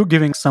fair. You're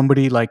giving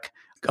somebody like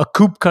a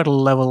kubectl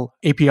level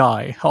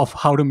API of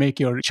how to make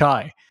your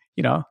chai.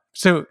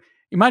 So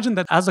imagine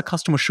that as a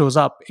customer shows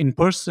up in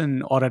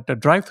person or at a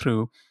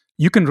drive-through,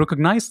 you can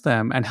recognize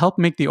them and help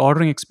make the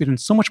ordering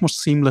experience so much more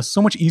seamless,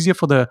 so much easier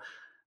for the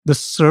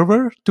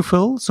server to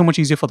fill, so much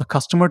easier for the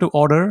customer to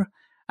order.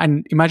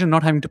 And imagine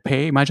not having to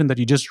pay. Imagine that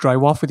you just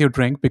drive off with your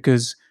drink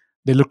because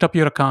they looked up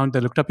your account, they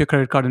looked up your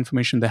credit card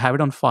information, they have it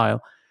on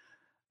file.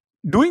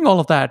 Doing all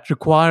of that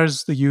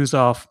requires the use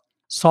of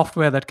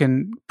software that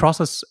can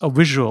process a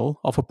visual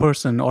of a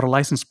person or a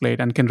license plate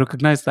and can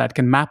recognize that,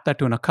 can map that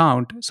to an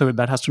account. So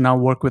that has to now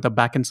work with a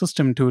backend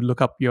system to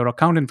look up your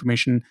account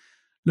information,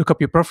 look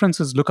up your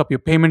preferences, look up your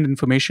payment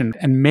information,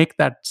 and make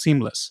that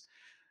seamless.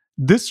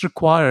 This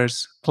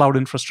requires cloud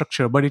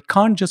infrastructure, but it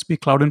can't just be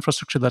cloud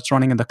infrastructure that's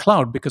running in the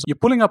cloud because you're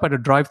pulling up at a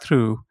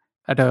drive-through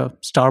at a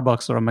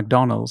Starbucks or a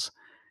McDonald's,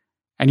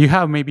 and you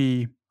have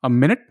maybe a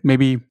minute,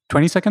 maybe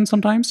 20 seconds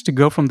sometimes to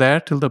go from there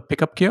till the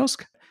pickup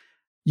kiosk.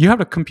 You have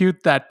to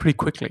compute that pretty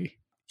quickly.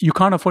 You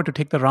can't afford to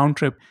take the round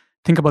trip,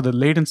 think about the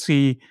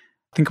latency,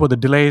 think about the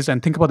delays,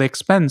 and think about the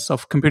expense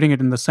of computing it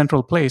in the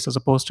central place as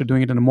opposed to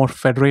doing it in a more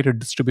federated,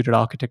 distributed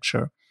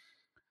architecture.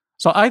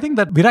 So I think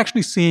that we're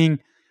actually seeing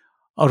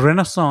a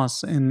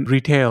renaissance in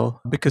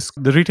retail because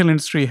the retail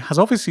industry has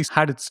obviously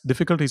had its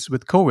difficulties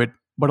with COVID.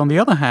 But on the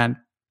other hand,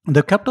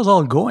 they've kept us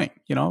all going.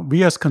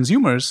 We as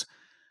consumers,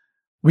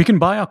 we can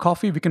buy our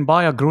coffee, we can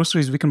buy our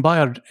groceries, we can buy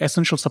our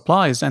essential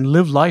supplies and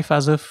live life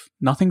as if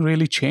nothing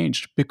really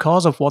changed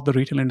because of what the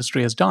retail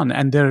industry has done.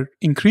 And they're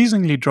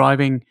increasingly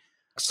driving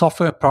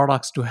software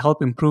products to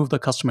help improve the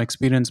customer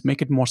experience,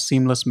 make it more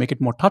seamless, make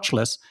it more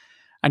touchless,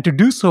 and to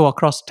do so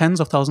across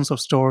tens of thousands of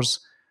stores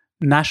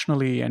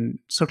nationally and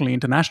certainly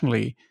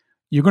internationally.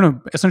 You're going to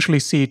essentially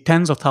see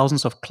tens of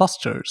thousands of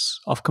clusters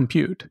of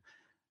compute.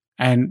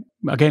 And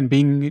again,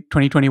 being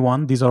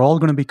 2021, these are all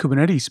going to be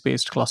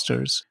Kubernetes-based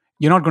clusters.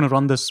 You're not going to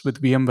run this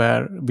with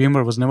VMware.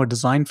 VMware was never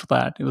designed for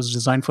that. It was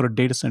designed for a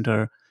data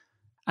center.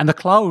 And the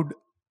cloud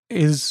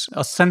is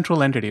a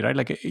central entity, right?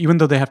 Like even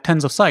though they have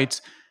tens of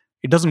sites,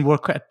 it doesn't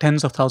work at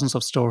tens of thousands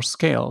of store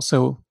scale.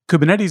 So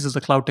Kubernetes is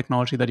a cloud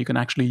technology that you can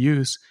actually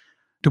use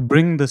to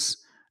bring this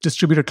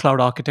distributed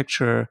cloud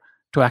architecture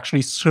to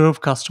actually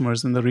serve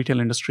customers in the retail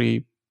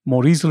industry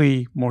more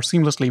easily, more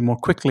seamlessly, more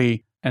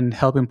quickly, and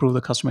help improve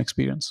the customer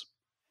experience.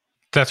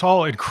 That's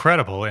all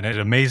incredible. And it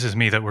amazes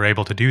me that we're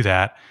able to do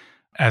that.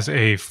 As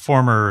a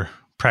former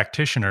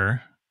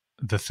practitioner,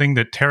 the thing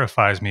that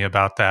terrifies me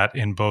about that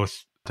in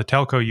both the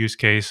telco use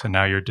case and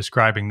now you're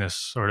describing this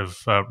sort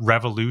of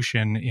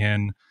revolution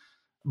in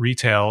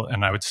retail,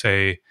 and I would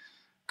say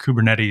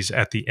Kubernetes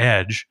at the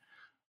edge,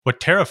 what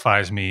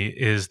terrifies me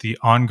is the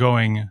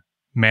ongoing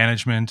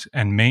management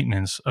and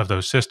maintenance of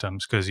those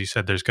systems, because you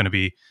said there's going to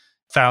be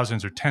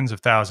thousands or tens of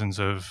thousands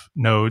of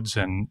nodes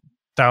and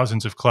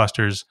thousands of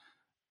clusters.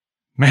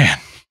 Man,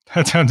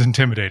 that sounds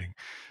intimidating.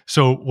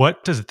 So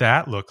what does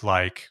that look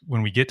like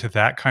when we get to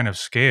that kind of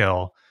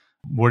scale?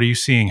 What are you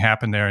seeing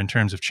happen there in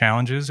terms of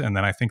challenges? And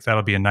then I think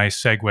that'll be a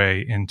nice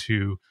segue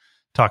into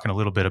talking a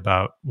little bit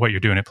about what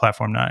you're doing at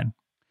Platform 9.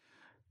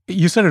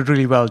 You said it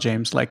really well,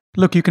 James. Like,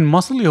 look, you can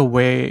muscle your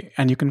way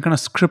and you can kind of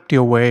script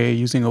your way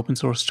using open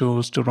source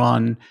tools to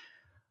run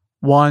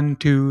 1,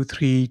 2,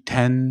 3,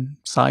 10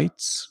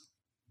 sites.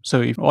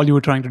 So if all you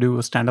were trying to do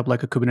was stand up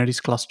like a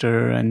Kubernetes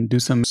cluster and do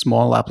some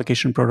small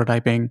application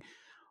prototyping,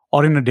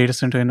 or in a data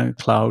center in a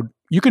cloud,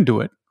 you can do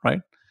it,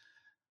 right?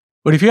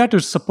 But if you had to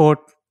support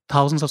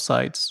thousands of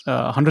sites,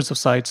 hundreds of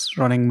sites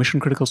running mission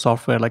critical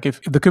software, like if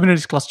the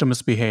Kubernetes cluster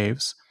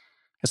misbehaves,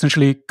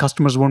 essentially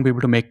customers won't be able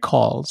to make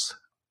calls.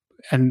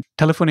 And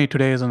telephony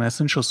today is an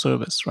essential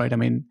service, right? I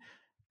mean,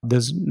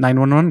 there's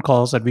 911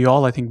 calls that we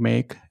all, I think,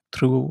 make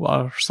through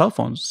our cell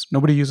phones.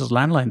 Nobody uses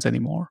landlines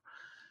anymore.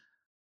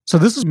 So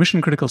this is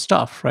mission critical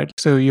stuff, right?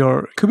 So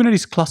your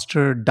Kubernetes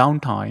cluster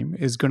downtime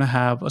is going to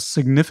have a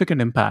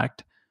significant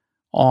impact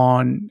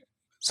on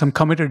some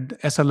committed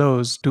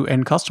SLOs to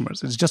end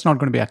customers. It's just not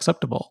going to be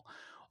acceptable.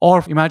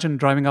 Or imagine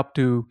driving up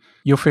to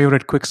your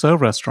favorite quick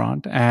serve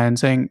restaurant and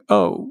saying,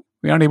 oh,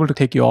 we aren't able to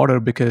take your order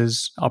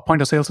because our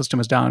point of sale system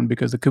is down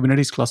because the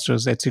Kubernetes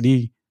cluster's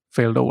etcd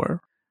failed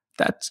over.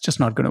 That's just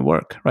not going to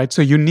work, right?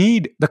 So you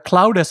need the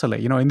cloud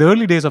SLA. In the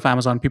early days of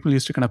Amazon, people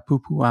used to kind of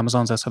poo-poo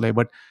Amazon's SLA,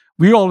 but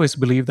we always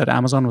believed that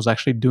Amazon was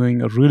actually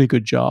doing a really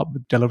good job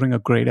delivering a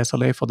great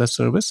SLA for their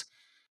service.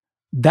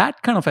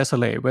 That kind of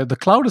SLA, where the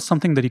cloud is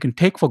something that you can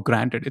take for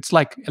granted. It's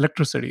like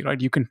electricity, right?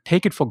 You can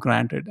take it for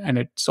granted and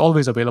it's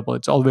always available.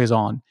 It's always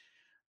on.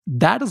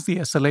 That is the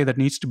SLA that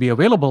needs to be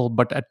available,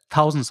 but at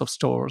thousands of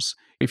stores.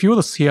 If you're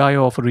the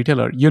CIO of a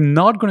retailer, you're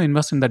not going to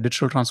invest in that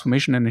digital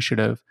transformation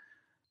initiative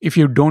if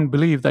you don't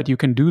believe that you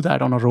can do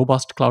that on a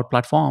robust cloud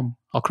platform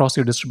across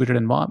your distributed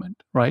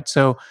environment, right?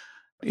 So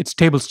it's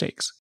table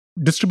stakes.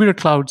 Distributed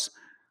clouds,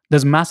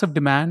 There's massive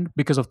demand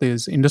because of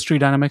these industry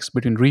dynamics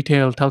between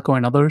retail, telco,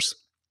 and others.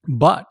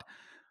 But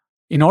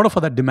in order for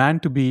that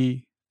demand to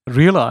be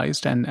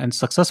realized and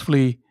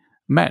successfully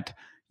met,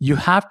 you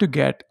have to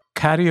get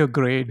carrier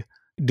grade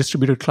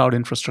distributed cloud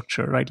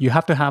infrastructure, right? You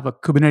have to have a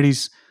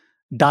Kubernetes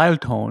dial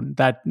tone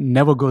that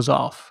never goes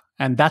off.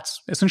 And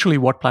that's essentially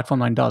what Platform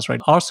 9 does,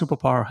 right? Our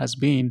superpower has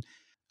been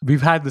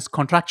we've had this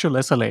contractual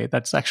SLA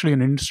that's actually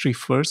an industry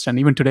first. And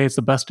even today, it's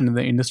the best in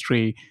the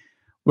industry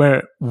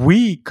where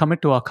we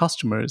commit to our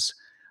customers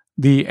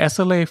the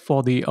SLA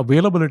for the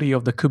availability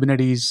of the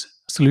Kubernetes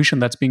solution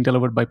that's being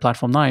delivered by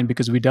Platform 9,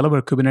 because we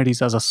deliver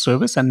Kubernetes as a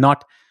service and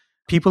not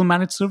people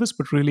managed service,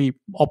 but really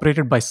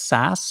operated by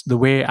SaaS, the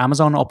way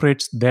Amazon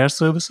operates their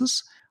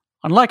services.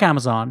 Unlike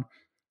Amazon,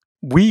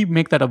 we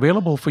make that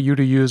available for you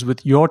to use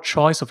with your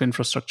choice of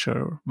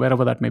infrastructure,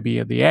 wherever that may be,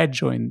 at the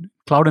edge or in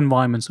cloud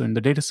environments or in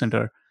the data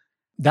center.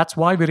 That's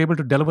why we're able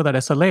to deliver that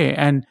SLA.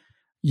 And,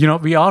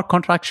 we are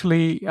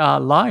contractually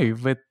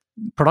live with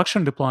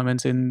production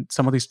deployments in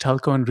some of these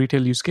telco and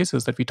retail use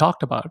cases that we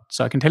talked about.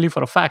 So I can tell you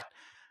for a fact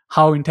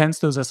how intense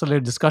those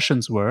SLA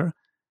discussions were.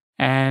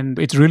 And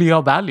it's really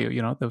our value,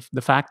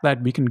 the fact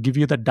that we can give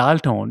you that dial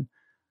tone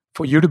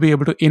for you to be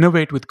able to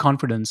innovate with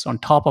confidence on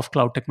top of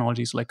cloud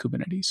technologies like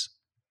Kubernetes.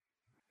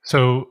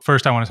 So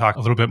first, I want to talk a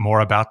little bit more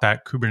about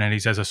that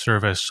Kubernetes as a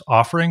service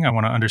offering. I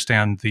want to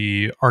understand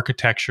the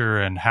architecture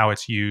and how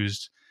it's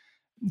used,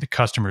 the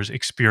customer's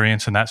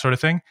experience and that sort of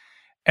thing.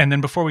 And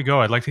then before we go,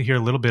 I'd like to hear a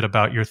little bit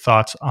about your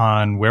thoughts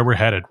on where we're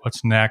headed.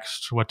 What's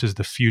next? What does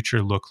the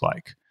future look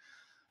like?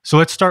 So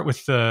let's start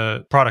with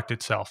the product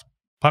itself.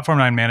 Platform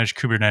 9 Managed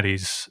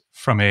Kubernetes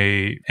from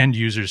a end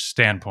user's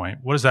standpoint.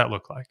 What does that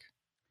look like?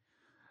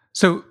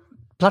 So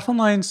Platform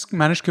 9's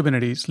Managed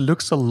Kubernetes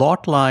looks a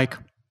lot like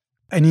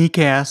an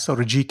EKS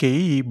or a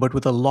GKE, but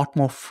with a lot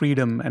more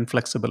freedom and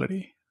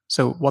flexibility.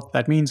 So what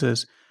that means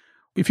is,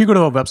 if you go to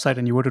our website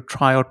and you were to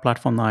try out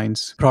Platform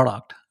 9's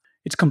product,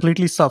 it's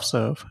completely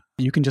self-serve.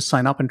 You can just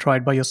sign up and try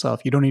it by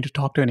yourself. You don't need to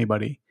talk to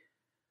anybody.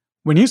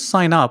 When you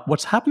sign up,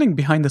 what's happening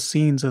behind the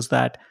scenes is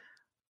that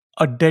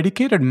a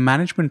dedicated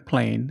management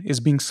plane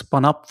is being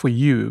spun up for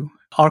you.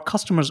 Our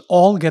customers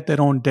all get their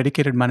own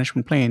dedicated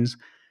management planes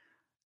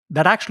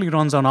that actually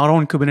runs on our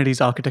own Kubernetes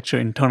architecture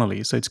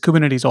internally. So it's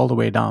Kubernetes all the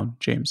way down,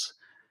 James.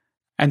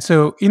 And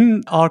so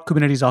in our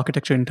Kubernetes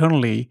architecture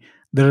internally,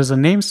 there is a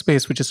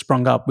namespace which is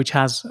sprung up, which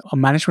has a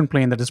management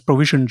plane that is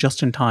provisioned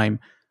just in time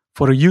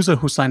for a user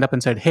who signed up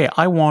and said, hey,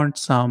 I want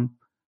some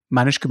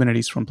managed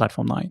Kubernetes from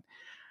Platform 9.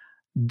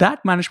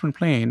 That management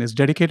plane is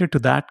dedicated to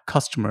that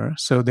customer,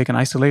 so they can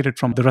isolate it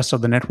from the rest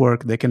of the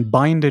network. They can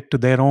bind it to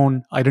their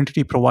own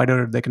identity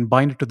provider. They can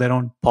bind it to their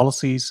own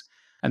policies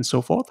and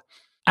so forth.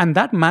 And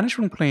that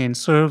management plane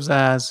serves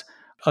as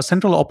a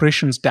central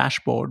operations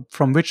dashboard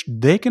from which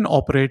they can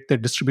operate their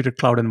distributed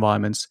cloud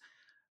environments,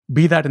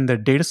 be that in their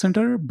data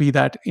center, be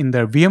that in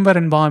their VMware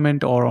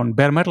environment or on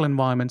bare metal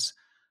environments,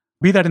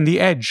 be that in the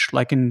edge,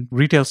 like in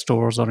retail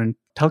stores or in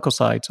telco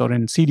sites or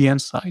in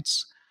CDN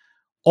sites,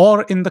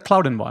 or in the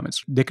cloud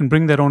environments. They can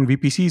bring their own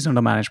VPCs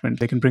under management.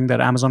 They can bring their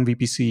Amazon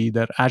VPC,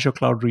 their Azure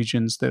cloud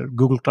regions, their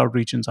Google cloud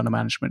regions under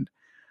management.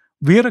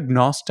 We're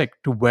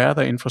agnostic to where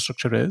the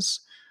infrastructure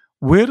is.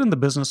 We're in the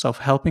business of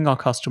helping our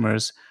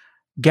customers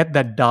get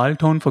that dial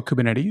tone for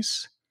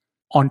Kubernetes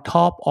on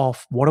top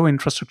of whatever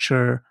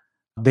infrastructure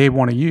they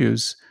want to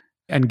use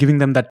and giving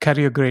them that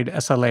carrier grade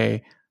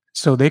SLA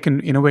so they can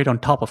innovate on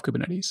top of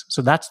Kubernetes.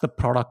 So that's the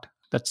product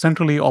that's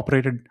centrally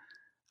operated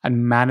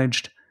and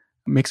managed,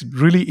 makes it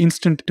really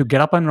instant to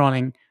get up and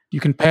running. You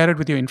can pair it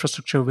with your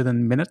infrastructure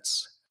within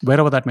minutes,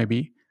 wherever that may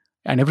be.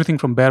 And everything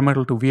from bare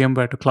metal to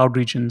VMware to cloud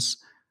regions,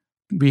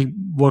 we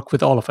work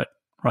with all of it,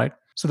 right?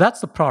 So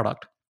that's the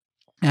product.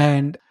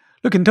 And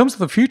look, in terms of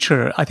the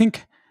future, I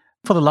think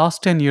for the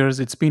last 10 years,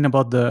 it's been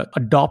about the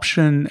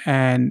adoption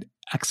and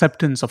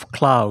acceptance of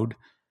cloud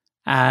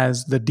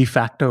as the de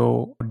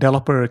facto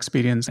developer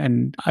experience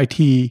and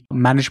IT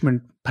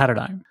management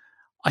paradigm.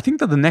 I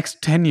think that the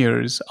next 10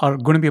 years are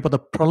going to be about the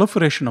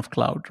proliferation of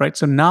cloud, right?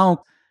 So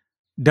now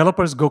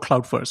developers go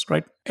cloud first,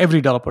 right?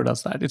 Every developer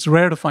does that. It's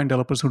rare to find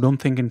developers who don't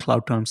think in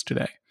cloud terms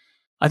today.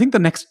 I think the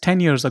next 10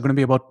 years are going to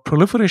be about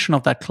proliferation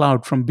of that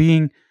cloud from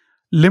being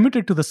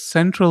limited to the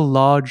central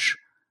large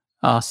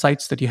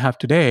sites that you have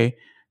today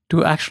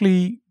to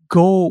actually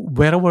go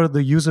wherever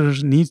the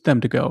users needs them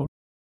to go.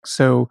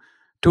 So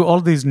to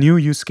all these new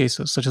use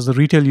cases, such as the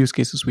retail use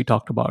cases we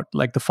talked about,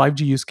 like the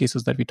 5G use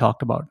cases that we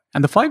talked about.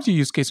 And the 5G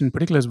use case in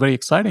particular is very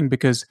exciting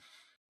because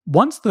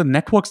once the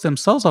networks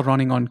themselves are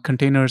running on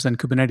containers and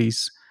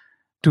Kubernetes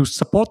to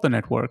support the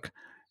network,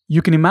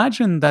 you can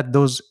imagine that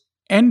those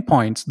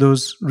endpoints,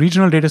 those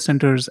regional data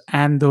centers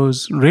and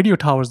those radio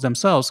towers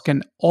themselves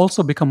can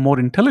also become more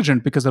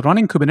intelligent because they're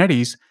running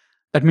Kubernetes.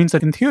 That means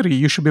that in theory,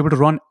 you should be able to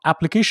run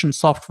application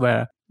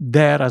software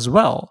there as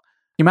well.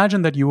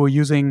 Imagine that you were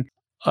using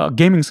a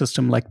gaming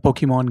system like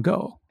Pokemon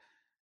Go.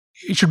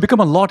 It should become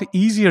a lot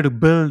easier to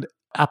build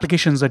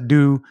applications that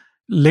do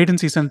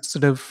latency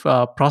sensitive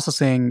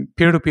processing,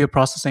 peer-to-peer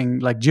processing,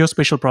 like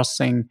geospatial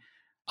processing,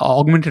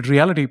 augmented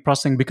reality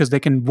processing, because they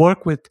can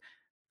work with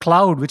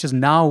cloud, which is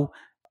now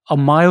a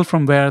mile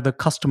from where the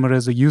customer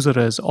is, the user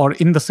is, or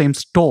in the same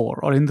store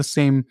or in the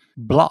same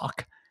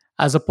block,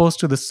 as opposed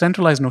to the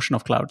centralized notion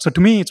of cloud. So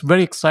to me, it's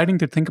very exciting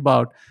to think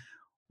about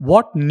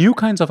what new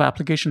kinds of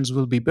applications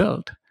will be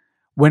built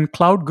when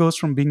cloud goes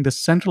from being the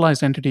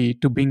centralized entity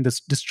to being this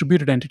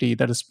distributed entity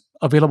that is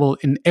available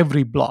in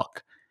every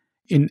block,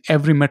 in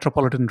every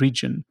metropolitan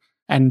region.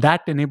 And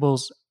that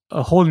enables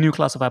a whole new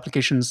class of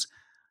applications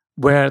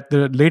where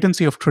the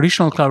latency of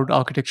traditional cloud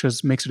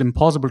architectures makes it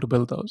impossible to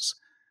build those.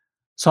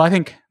 So I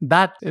think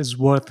that is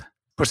worth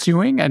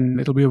pursuing, and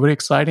it'll be a very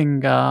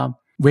exciting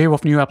wave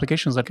of new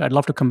applications that I'd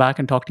love to come back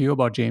and talk to you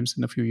about, James,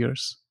 in a few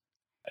years.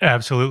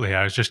 Absolutely.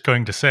 I was just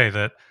going to say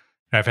that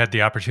I've had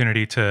the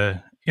opportunity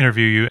to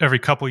interview you every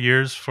couple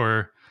years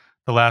for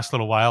the last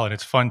little while, and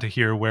it's fun to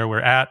hear where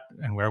we're at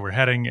and where we're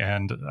heading.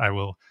 And I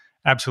will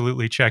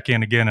absolutely check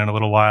in again in a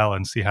little while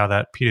and see how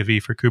that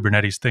P2V for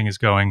Kubernetes thing is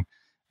going,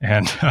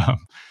 and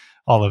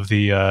all of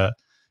the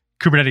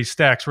Kubernetes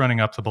stacks running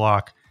up the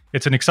block.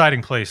 It's an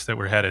exciting place that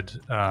we're headed.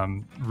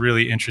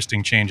 Really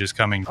interesting changes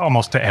coming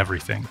almost to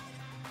everything.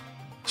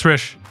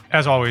 Srish,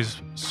 as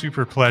always,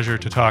 super pleasure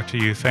to talk to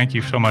you. Thank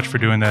you so much for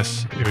doing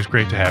this. It was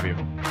great to have you.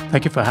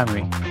 Thank you for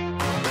having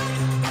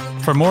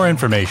me. For more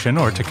information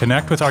or to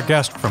connect with our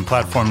guest from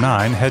Platform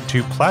 9, head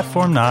to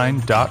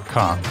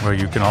platform9.com, where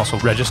you can also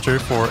register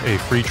for a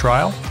free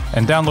trial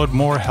and download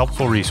more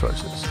helpful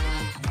resources.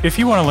 If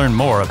you want to learn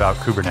more about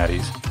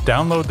Kubernetes,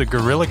 download the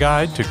Guerrilla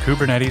Guide to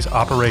Kubernetes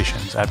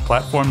Operations at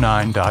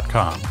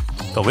platform9.com.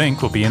 The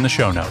link will be in the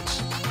show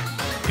notes.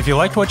 If you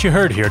liked what you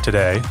heard here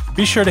today,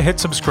 be sure to hit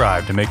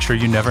subscribe to make sure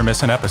you never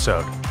miss an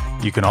episode.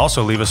 You can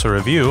also leave us a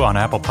review on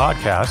Apple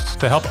Podcasts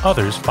to help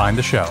others find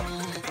the show.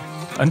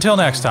 Until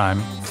next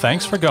time,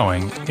 thanks for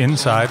going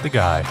inside the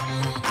guide.